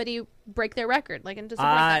see somebody break their record, like, and to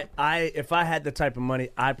support them? If I had the type of money,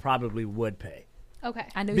 I probably would pay. Okay.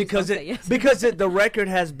 I knew Because you were the record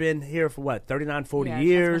has been here for what, 39, 40 Yeah, it's been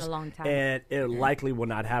years, a long time. and it likely will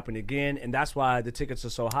not happen again, and that's why the tickets are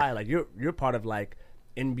so high. Like you're part of like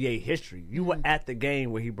NBA history. You were at the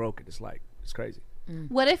game where he broke it. It's crazy.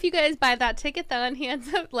 What if you guys buy that ticket though, and he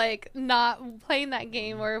ends up like not playing that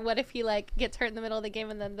game, or what if he like gets hurt in the middle of the game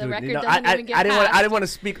and then the Dude, record you know, doesn't even get I passed? didn't want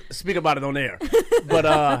to speak about it on air,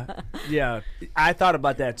 but yeah, I thought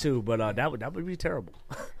about that too. But that would be terrible.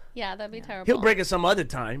 Yeah, that'd be terrible. He'll break it some other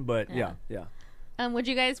time, but yeah. Would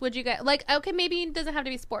you guys like, okay, maybe it doesn't have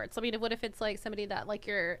to be sports. I mean, what if it's like somebody that like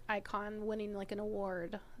your icon winning like an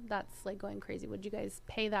award that's like going crazy? Would you guys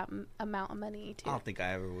pay that amount of money to? I don't think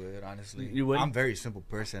I ever would, honestly. You wouldn't? I'm a very simple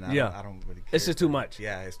person. I don't really care. It's just too much.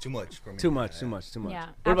 Yeah, it's too much for me. Too much. Yeah.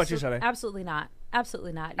 What about you, Sade? Absolutely not.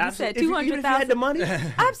 Absolutely not. You Absolutely. said Even if you had the 200,000. money?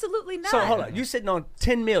 Absolutely not. So hold on, you sitting on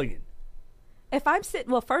 $10 million. If I'm sitting,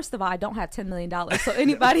 well, first of all, I don't have $10 million. So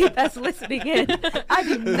anybody that's listening in, I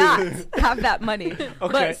do not have that money. Okay.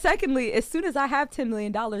 But secondly, as soon as I have $10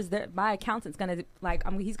 million, my accountant's gonna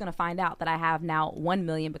he's gonna find out that I have now $1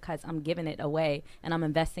 million because I'm giving it away and I'm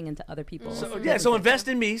investing into other people. So invest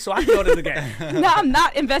in me so I can go to the game. No, I'm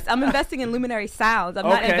not I'm investing in Luminary Sounds. I'm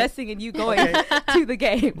not investing in you going to the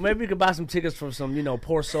game. Maybe we could buy some tickets from some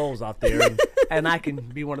poor souls out there, and I can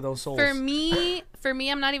be one of those souls. For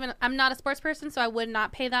me, I'm not a sports person, so I would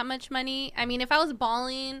not pay that much money. I mean, if I was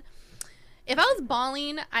balling,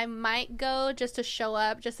 I might go just to show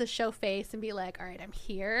up, just to show face and be like, all right, I'm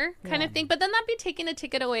here kind of thing. But then that'd be taking a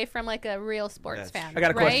ticket away from like a real sports fan. I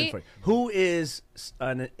got a question right? for you. Who is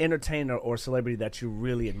an entertainer or celebrity that you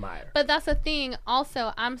really admire? But that's the thing.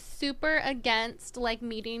 Also, I'm super against like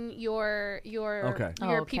meeting your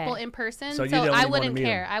people in person. So So, you don't I even wanna wouldn't meet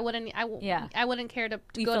care. them. I wouldn't care to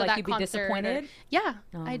You go feel to like that you'd be concert. disappointed? Yeah,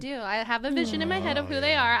 I do. I have a vision in my head of who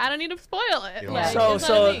they are. I don't need to spoil it. Yeah. Like, So you know what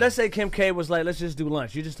I mean? let's say Kim K was like, let's just do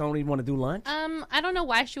lunch. You just don't even want to do lunch? I don't know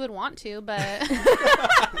why she would want to, but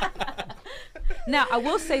Now, I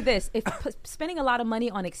will say this. If spending a lot of money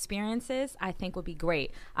on experiences, I think would be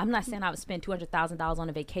great. I'm not saying I would spend $200,000 on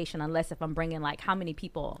a vacation unless if I'm bringing, like, how many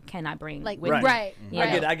people can I bring? like with Right. me?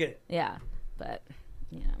 right. I get it. Yeah. But,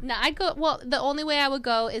 No, I go. Well, the only way I would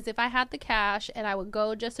go is if I had the cash, and I would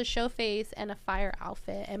go just to show face and a fire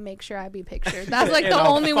outfit and make sure I'd be pictured. That's like And the a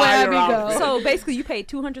only way I'd fire be outfit. go. So basically, you paid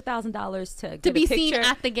 $200,000 to To be get a seen picture.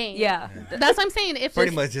 at the game. Yeah. That's what I'm saying. If Pretty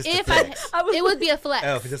this- much just a if flex. it would be a flex.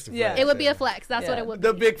 Oh, just a Yeah. flex, It would be a flex. That's what Yeah. it would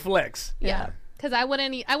The be. big flex. Yeah. Because I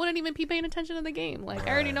wouldn't even be paying attention to the game. Like,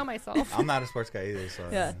 I already know myself. I'm not a sports guy either, so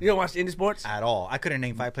Yeah. You don't watch indie sports? at all. I couldn't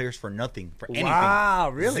name 5 players for nothing, for anything. Wow,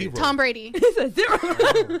 really? Zero. Tom Brady. It's a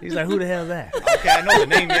zero. He's like, who the hell is that? Okay, I know the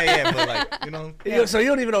name, yeah, but like, So you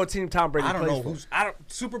don't even know what team Tom Brady I don't plays know for. who's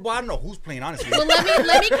Super Bowl. I don't know who's playing, honestly. Well, let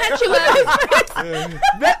me catch you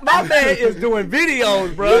up. My man is doing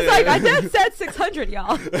videos, bro. He's like, I just said 600,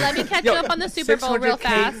 y'all. Let me catch you up on the Super Bowl real 600K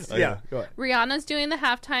fast. Yeah, go ahead. Rihanna's doing the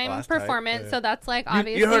halftime Oh, that's tight. performance, Yeah. so that's like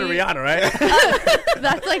obviously. You heard of Rihanna, right?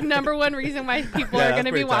 That's like number one reason why people are going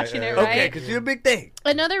to be watching it, right? Okay, because you're a big thing.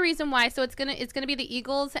 Another reason why, so it's gonna be the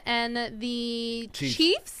Eagles and the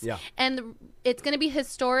Chiefs. Yeah. And it's gonna be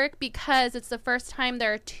historic because it's the first time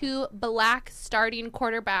there are two black starting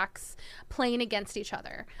quarterbacks playing against each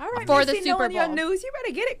other for the Super Bowl. Your news, you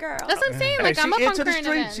better get it, girl. That's what I'm saying. Like, I'm up on current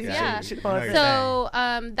events. She So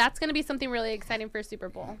that's gonna be something really exciting for Super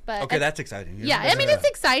Bowl. But Okay, that's exciting. Yeah, I mean it's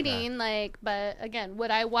exciting. Like, but again, would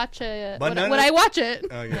I watch it? Would I watch it?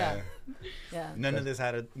 Oh yeah. None of this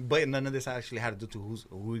actually had to do to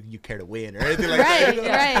who you care to win or anything like that.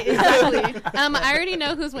 Right, exactly. I already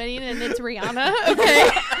know who's winning, and it's Rihanna. Okay.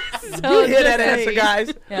 So you hear that answer,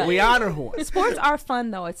 guys? Yeah. Rihanna who won. Sports are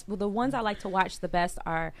fun though. It's the ones I like to watch the best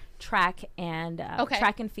are track and field.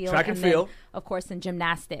 Track and field. Then, of course, in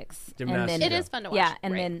gymnastics. And then, it is fun to watch. Yeah,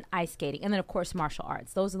 and then ice skating, and then of course martial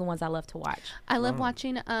arts. Those are the ones I love to watch. I love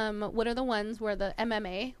watching. What are the ones where the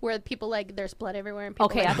MMA, where people like there's blood everywhere and people.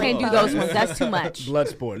 Okay, like, I can't do those ones. That's too much. Blood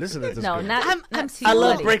sport. Listen to this. No, I'm too. I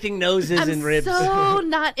love breaking noses I'm and ribs. so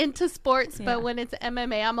not into sports, but when it's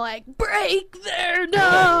MMA, I'm like, break their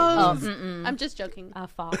nose. I'm just joking. I'll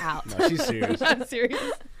fall out. No, she's serious. I'm serious.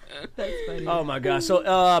 That's funny. Oh my gosh!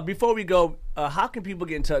 So before we go, how can people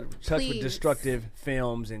get in touch with Please. Destructive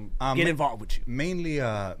Films and get involved with you? Mainly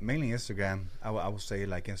Instagram. I would say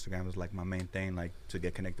like Instagram is like my main thing, like to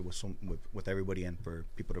get connected with everybody and for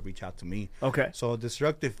people to reach out to me. Okay. So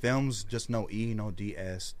Destructive Films, just no E, no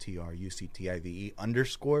DSTRUCTIVE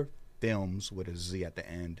 _ films with a Z at the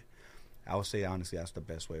end. I would say honestly that's the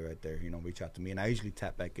best way right there. Reach out to me, and I usually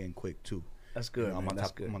tap back in quick too. That's good. I'm man. on That's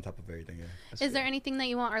top. good. I'm on top of everything. Yeah. Is there anything that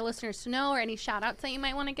you want our listeners to know, or any shout outs that you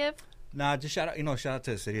might want to give? Nah, just shout out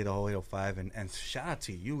to the city, the whole 805, and shout out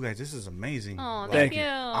to you guys. This is amazing. Oh, Like, thank you.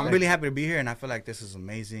 I'm really happy to be here, and I feel like this is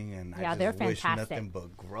amazing. And Yeah, I they're just wish fantastic. nothing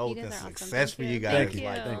but growth You and guys are awesome. success Thank for you. you guys. Thank you.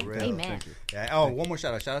 Like, for real. Amen. Yeah. Oh, one more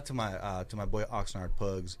shout out to my boy Oxnard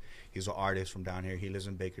Pugs. He's an artist from down here. He lives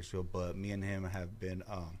in Bakersfield, but me and him have been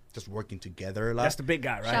just working together a lot. That's the big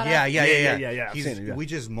guy, right? Shout out. Yeah. I've seen him, yeah. We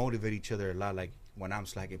just motivate each other a lot. Like when I'm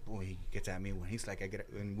slacking, boy, he gets at me. When he's like, I get,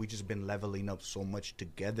 and we just been leveling up so much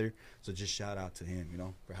together. So just shout out to him,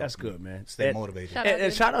 for That's helping good, me man. Stay And- motivated. Shout out, And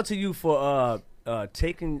dude. shout out to you for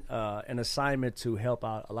taking an assignment to help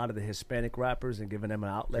out a lot of the Hispanic rappers and giving them an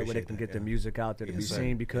outlet where they Appreciate can that, get their yeah. music out there to Yes, be sir.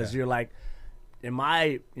 seen, because Yeah. you're like, in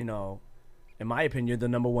my opinion, you're the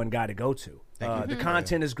number one guy to go to. Thank you. The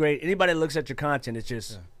content is great. Anybody that looks at your content, it's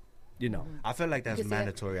just, I feel like that's You can see it.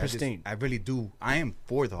 mandatory. Pristine. I really do. I am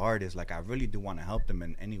for the artists. Like I really do want to help them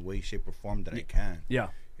in any way, shape, or form that I can. yeah.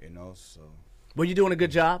 So Well, you're doing a good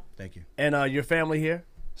job. thank you. And your family here.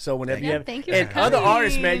 So whenever Thank you you. have, Thank you and for other coming.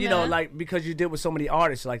 artists, man, like because you did with so many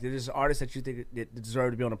artists, like there's artists that you think that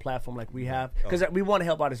deserve to be on a platform like we have, because we want to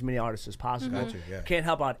help out as many artists as possible. Gotcha, yeah. Can't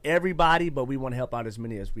help out everybody, but we want to help out as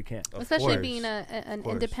many as we can. Of Especially course. being an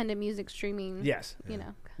course. independent music streaming. Yes.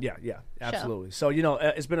 Yeah. Yeah, absolutely. So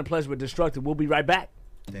it's been a pleasure with Destructive. We'll be right back.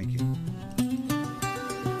 Thank you.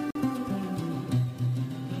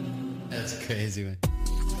 That's crazy, man.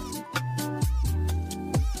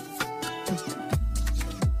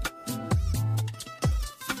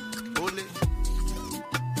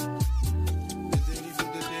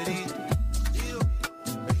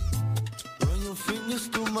 Run your fingers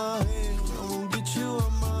through my hair. I won't get you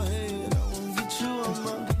on my head. I won't get you on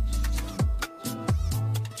my.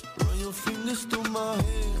 Run your fingers through my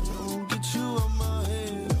hair. I won't get you on my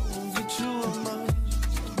head. I won't get you on my.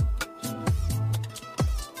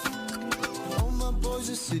 All my boys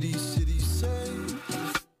are city safe.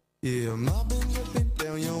 Yeah, I'm mobbing up and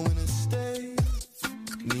down your interstate.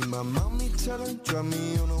 Need my mommy, tell her, drop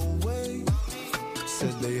me on the way.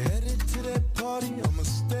 Said they headed to that party, I'ma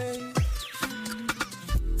stay.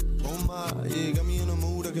 Oh my, yeah, got me in a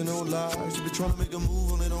mood, I can no lie. She been trying to make a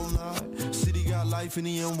move on it all night. City got life in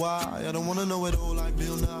the NY, I don't wanna know it all like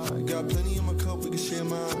Bill Nye. Got plenty in my cup, we can share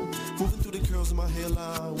mine. Moving through the curls in my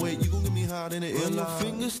hairline. Wait, you gon' get me hot in the airline. Run your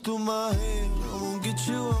fingers through my hair, I won't get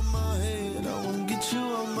you on my head. I won't get you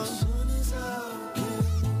on my. Sun is out, can you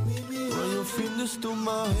meet me? Run your fingers through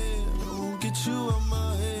my hair, I won't get you on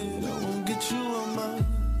my head. I won't get you on my. I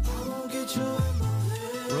won't get you on my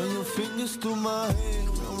head. Run your fingers through my hair, I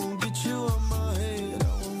won't get you on my head. I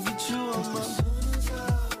won't get you on my. Sun is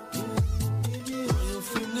out, can you meet me? Run your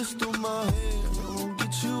fingers through my hair, I won't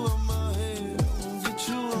get you on my head. I won't get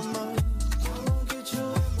you on my. I won't get you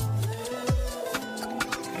on my head.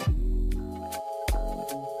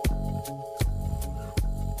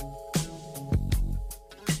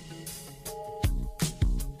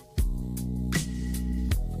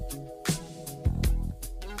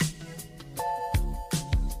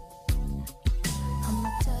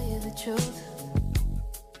 truth.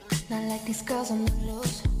 Not like these girls on the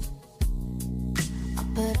loose. I'll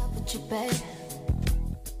put up with you, babe.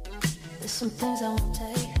 There's some things I won't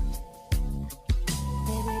take.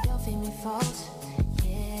 Baby, don't feed me false.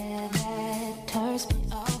 Yeah, that turns me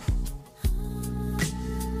off.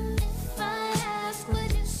 If I ask,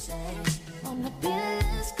 would you say? Wanna be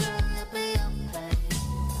this girl, let me up play.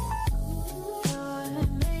 You're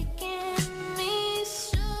making me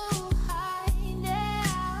so high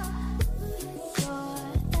now.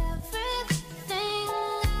 You're everything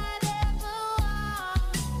I'd ever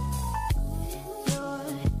want.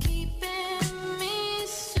 You're keeping me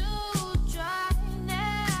so dry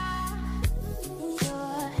now.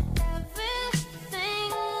 You're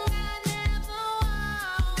everything I never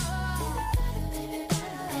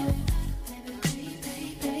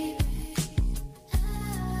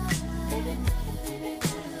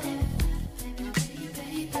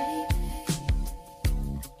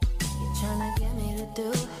You're tryna get me to do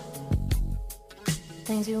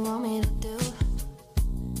things you want me to do.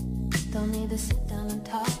 Don't need to sit down and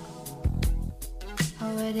talk.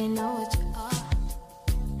 Already know what you are.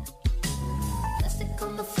 Plastic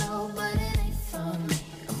on the floor, but it ain't from me.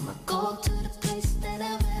 I'ma go to the place that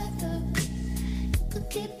I'd rather be. You could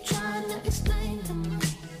keep trying to explain to me.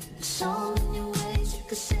 There's so many ways you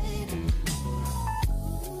could say to me.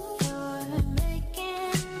 You're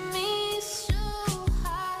making me so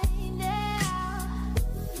high now.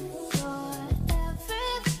 You're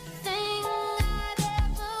everything I'd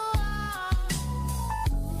ever want.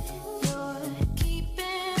 You're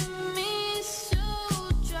keeping me so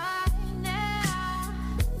dry now.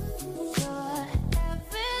 You're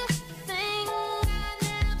everything I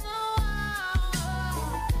never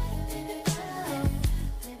want.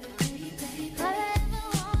 Whatever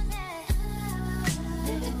want now.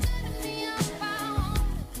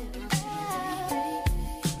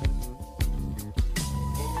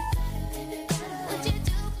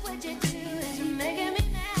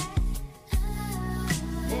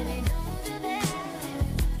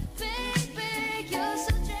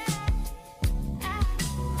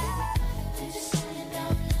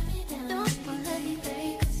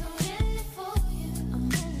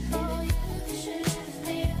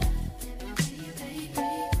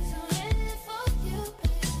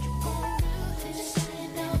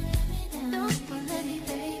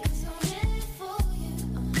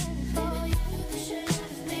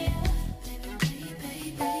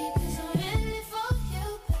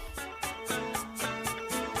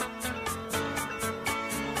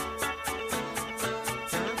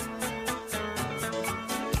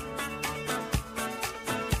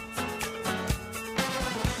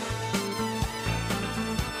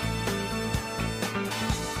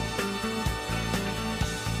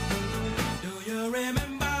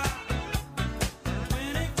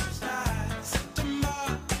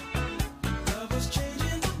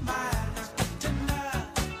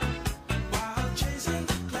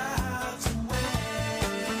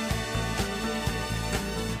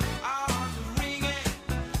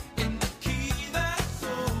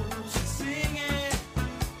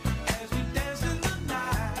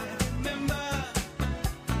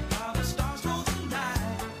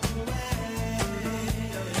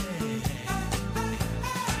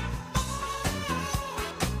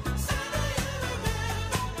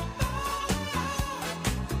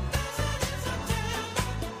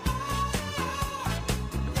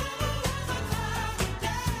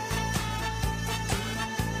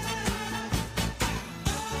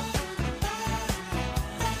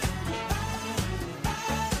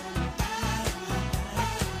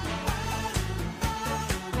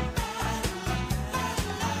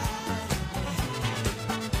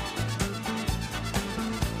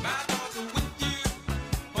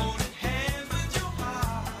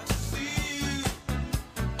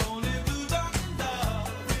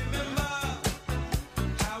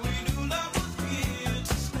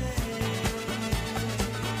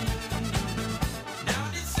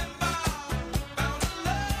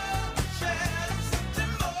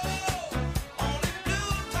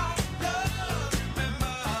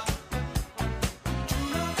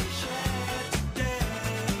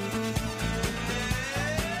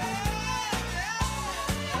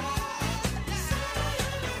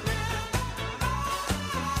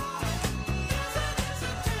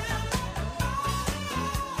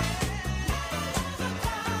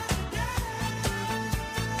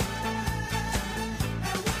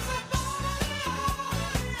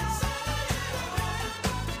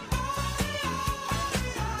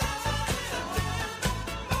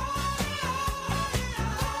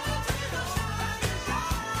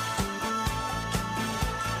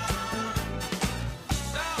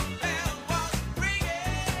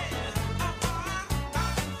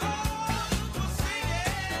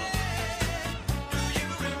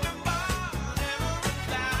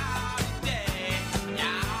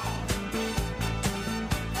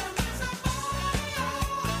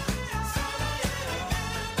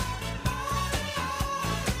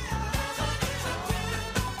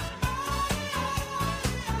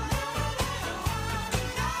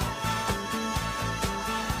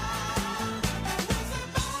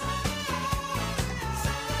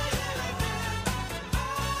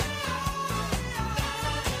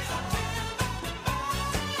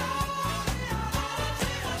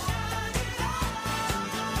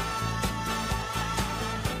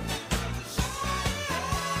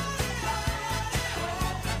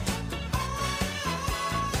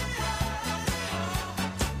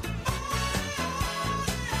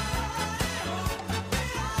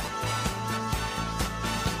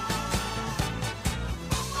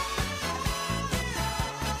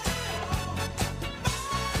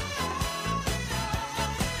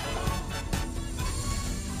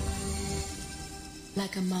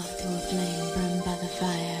 Like a moth to a flame burned by the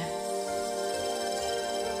fire.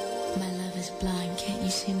 My love is blind, can't you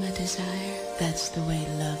see my desire? That's the way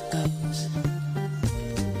love goes.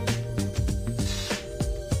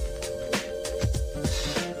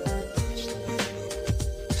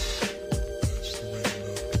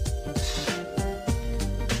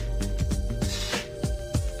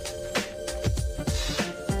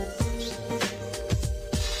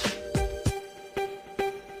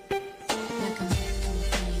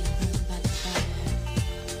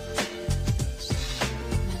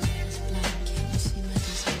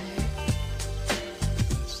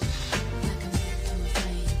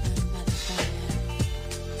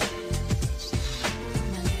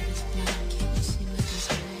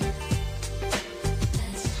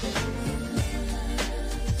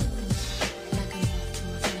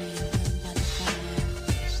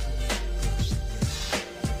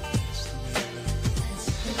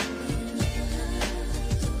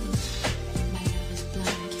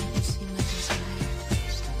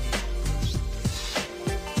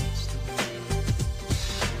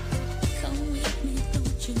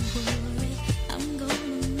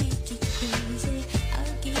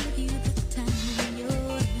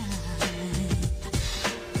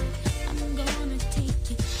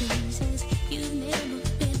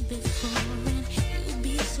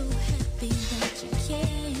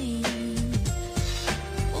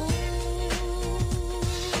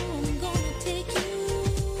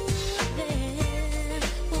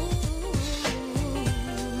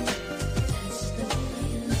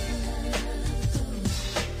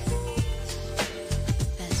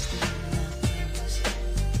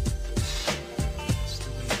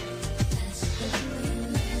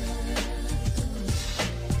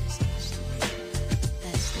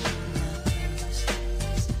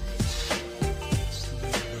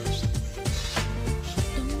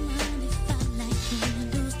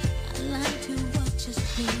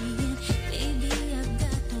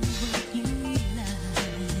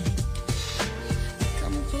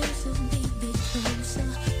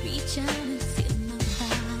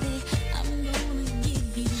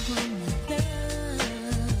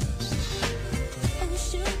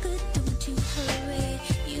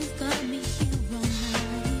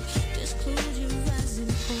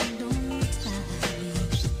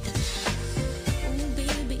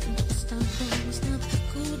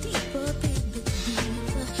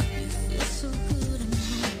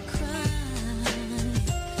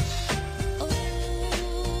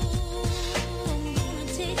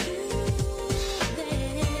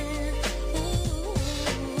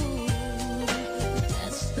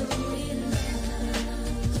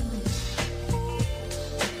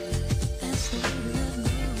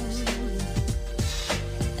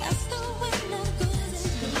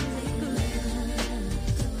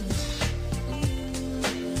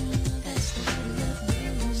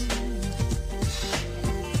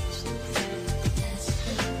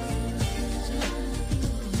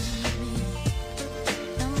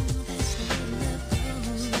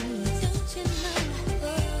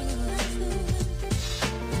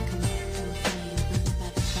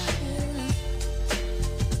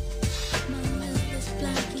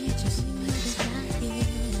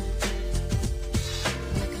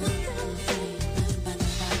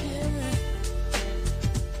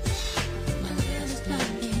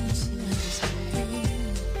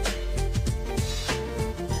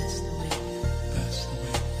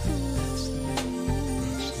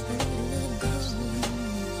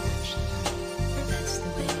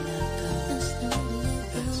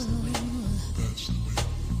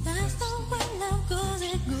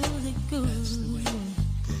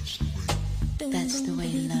 That's the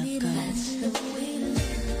way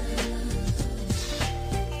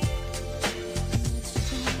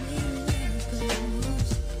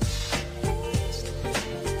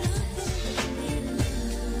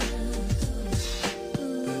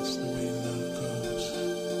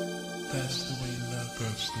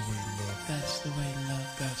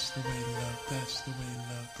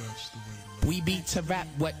love goes. We beat to rap,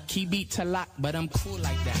 what key beat to lock, but I'm cool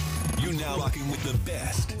like that. You're now rocking with the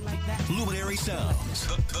best. Luminary Sounds,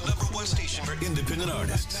 the #1 station for independent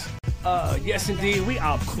artists. Yes, indeed. We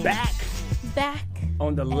are back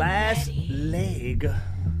on the last leg. Of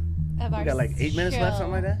We our got like 8 minutes left,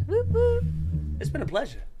 something like that. Whoop, whoop. It's been a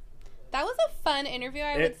pleasure. That was a fun interview,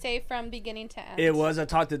 I would say, from beginning to end. It was. I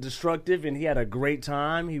talked to Destructive, and he had a great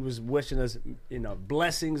time. He was wishing us,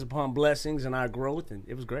 blessings upon blessings in our growth, and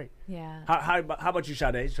it was great. Yeah. How about you,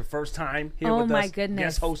 Sade? It's your first time here Oh with my us, goodness.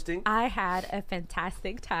 guest hosting. I had a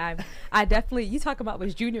fantastic time. I definitely, you talk about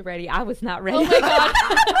was Junior ready. I was not ready. Oh my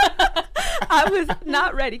God. I was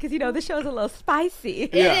not ready because, the show's a little spicy.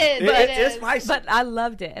 It is. It's spicy. But I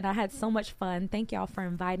loved it, and I had so much fun. Thank y'all for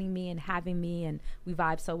inviting me and having me, and we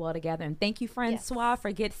vibed so well together. And thank you, Francois,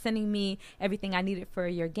 for sending me everything I needed for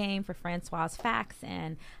your game, for Francois's facts,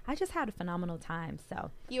 and I just had a phenomenal time.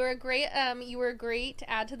 So You were a great to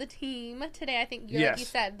add to the team today. I think, like you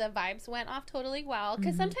said, the vibes went off totally well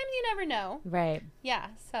because sometimes you never know. Right. Yeah.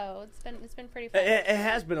 So it's been pretty fun. It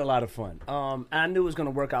has been a lot of fun. I knew it was going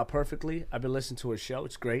to work out perfectly. I've been listening to her show.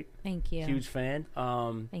 It's great. Thank you. Huge fan.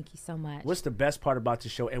 Thank you so much. What's the best part about the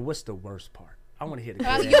show, and what's the worst part? I want to hear the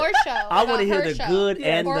About good. your show. I want to hear her the show. good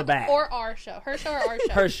and or, the bad. Or our show. Her show or our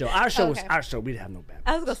show? Her show. Our show was Okay. our show. We'd have no bad.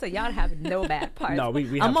 I was gonna say y'all have no bad parts. No, we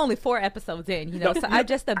I'm have- only 4 episodes in, No, so no. I'm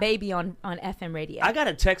just a baby on FM radio. I got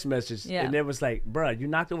a text message, Yeah. and it was like, bruh, you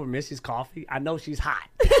knocked over Missy's coffee? I know she's hot.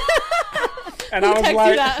 And Who I was texted you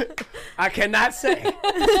like, that? I cannot say.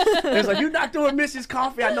 It was like, you knocked over Missy's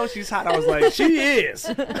coffee? I know she's hot. I was like, she is.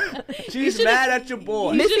 She's mad at your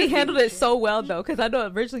boy. Missy handled it so well though, because I know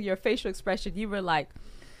originally your facial expression, you were like,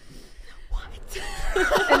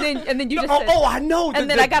 and then you just said, I know. and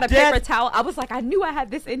then I got a paper towel. I was like, I knew I had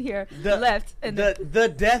this in here left. And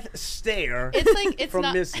the death stare It's like it's from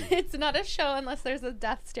not Missy. it's not a show unless there's a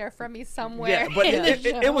death stare from me somewhere. Yeah, but in the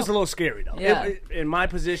it show. was a little scary though. Yeah. In my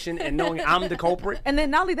position and knowing I'm the culprit. And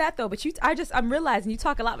then not only that though, but I'm realizing you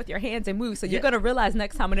talk a lot with your hands and moves, so you're Yeah. gonna realize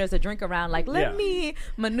next time when there's a drink around, like let Yeah. me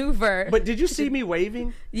maneuver. But did you see me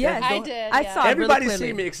waving? Yes, I did. I yeah. saw it Everybody really see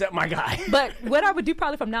clearly. me except my guy. But what I would do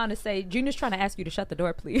probably from now on is say, Junior's trying to ask you to shut the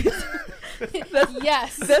door, please.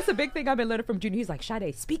 Yes. That's a big thing I've been learning from Junior. He's like,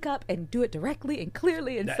 Sade, speak up and do it directly and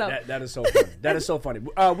clearly. And That is so funny. That is so funny.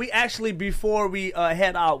 We actually, before we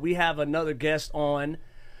head out, we have another guest on.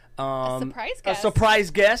 A surprise guest. A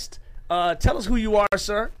surprise guest. Tell us who you are,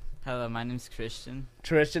 sir. Hello, my name's Christian.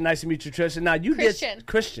 Tristan, nice to meet you, Tristan. Now you Christian. did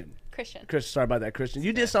Christian. Sorry about that, Christian.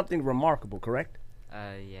 You did something remarkable, correct?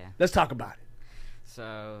 Yeah. Let's talk about it.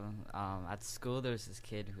 So, at school, there was this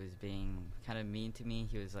kid who was being kind of mean to me.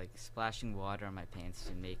 He was, like, splashing water on my pants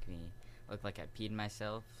to make me look like I peed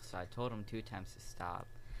myself. So I told him 2 times to stop.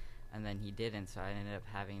 And then he didn't, so I ended up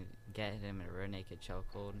having to get him in a rear naked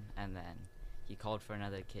chokehold. And then he called for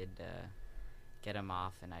another kid to get him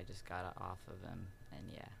off, and I just got off of him. And,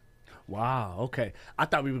 yeah. Wow, okay. I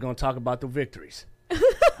thought we were going to talk about the victories.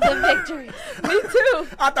 The victories. Me too.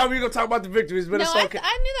 I thought we were going to talk about the victories, but No, it's I okay.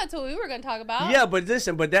 knew that's what we were going to talk about. Yeah, but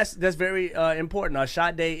listen, that's very important.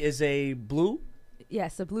 Sade is a blue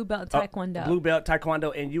Yes, a blue belt in Taekwondo. blue belt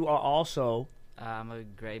Taekwondo, and you are also I'm a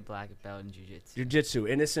gray black belt in jiu-jitsu. jiu-jitsu,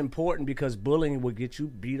 and it's important because bullying will get you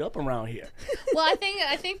beat up around here. Well, I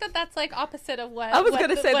think that's like opposite of what I was what going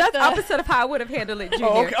to the- say, what that's the- opposite of how I would have handled it, Junior.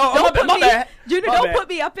 Oh, okay. Oh, Don't my put bad. Junior, My don't bad. put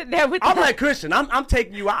me up in there with I'm that. like Christian. I'm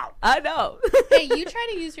taking you out. I know. Hey, you try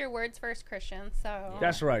to use your words first, Christian. So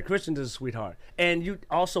That's right. Christian is a sweetheart, and you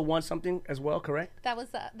also won something as well, correct?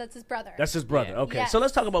 that's his brother. That's his brother. Yeah. Okay, Yes. so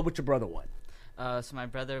let's talk about what your brother won. So my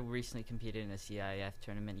brother recently competed in a CIF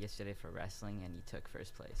tournament yesterday for wrestling, and he took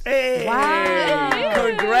first place. Hey! Wow.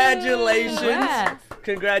 Congratulations! Congrats.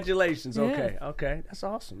 Congratulations. Yeah. Okay, that's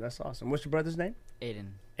awesome. That's awesome. What's your brother's name? Aiden.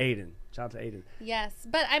 Aiden. Shout out to Aiden. Yes,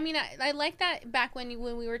 but I mean, I like that back when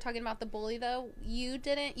we were talking about the bully though. You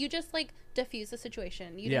just like diffused the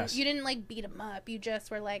situation. Yes. You didn't like beat him up. You just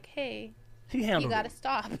were like, hey, He handled you got to it.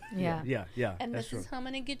 stop. Yeah. Yeah. And that's this true. is how I'm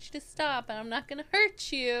gonna get you to stop, and I'm not gonna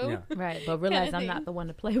hurt you. Yeah. Right, but realize Kinda I'm thing. not the one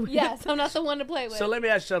to play with. Yes, I'm not the one to play with. So let me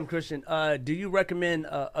ask you something, Christian. Do you recommend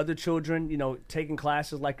other children, taking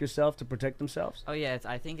classes like yourself to protect themselves? Oh yeah,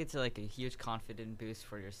 I think it's like a huge confidence boost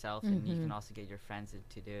for yourself, and you can also get your friends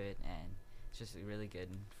to do it, and it's just really good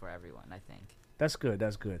for everyone, I think. That's good.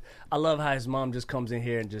 That's good. I love how his mom just comes in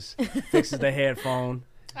here and just fixes the headphone.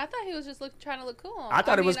 I thought he was just trying to look cool. I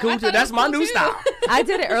thought it was mean, cool I too. thought it That's was my cool, new too. style. I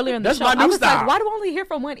did it earlier in the That's show. my new I was style. like, why do I only hear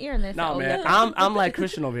from one ear? And then No, oh, man. yeah. I'm like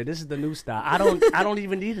Christian over here. This is the new style. I don't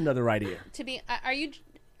even need another right ear. To be, are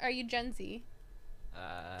you Gen Z?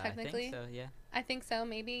 Technically? I think so, yeah. I think so.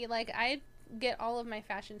 Maybe like I get all of my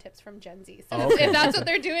fashion tips from Gen Z. So Oh, okay. if that's what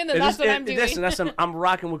they're doing, then that's what I'm doing. Listen, I'm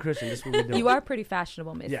rocking with Christian. This is what we're doing. You are pretty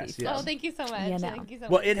fashionable, Missy. Yes, so- yes. Oh, thank you so much. You know. Thank you so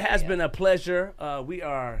Well, much. it has been a pleasure. We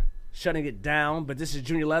are shutting it down, but this is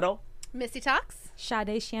Junior Leto. Missy Talks.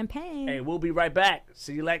 Sade Champagne. Hey, we'll be right back.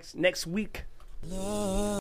 See you next week.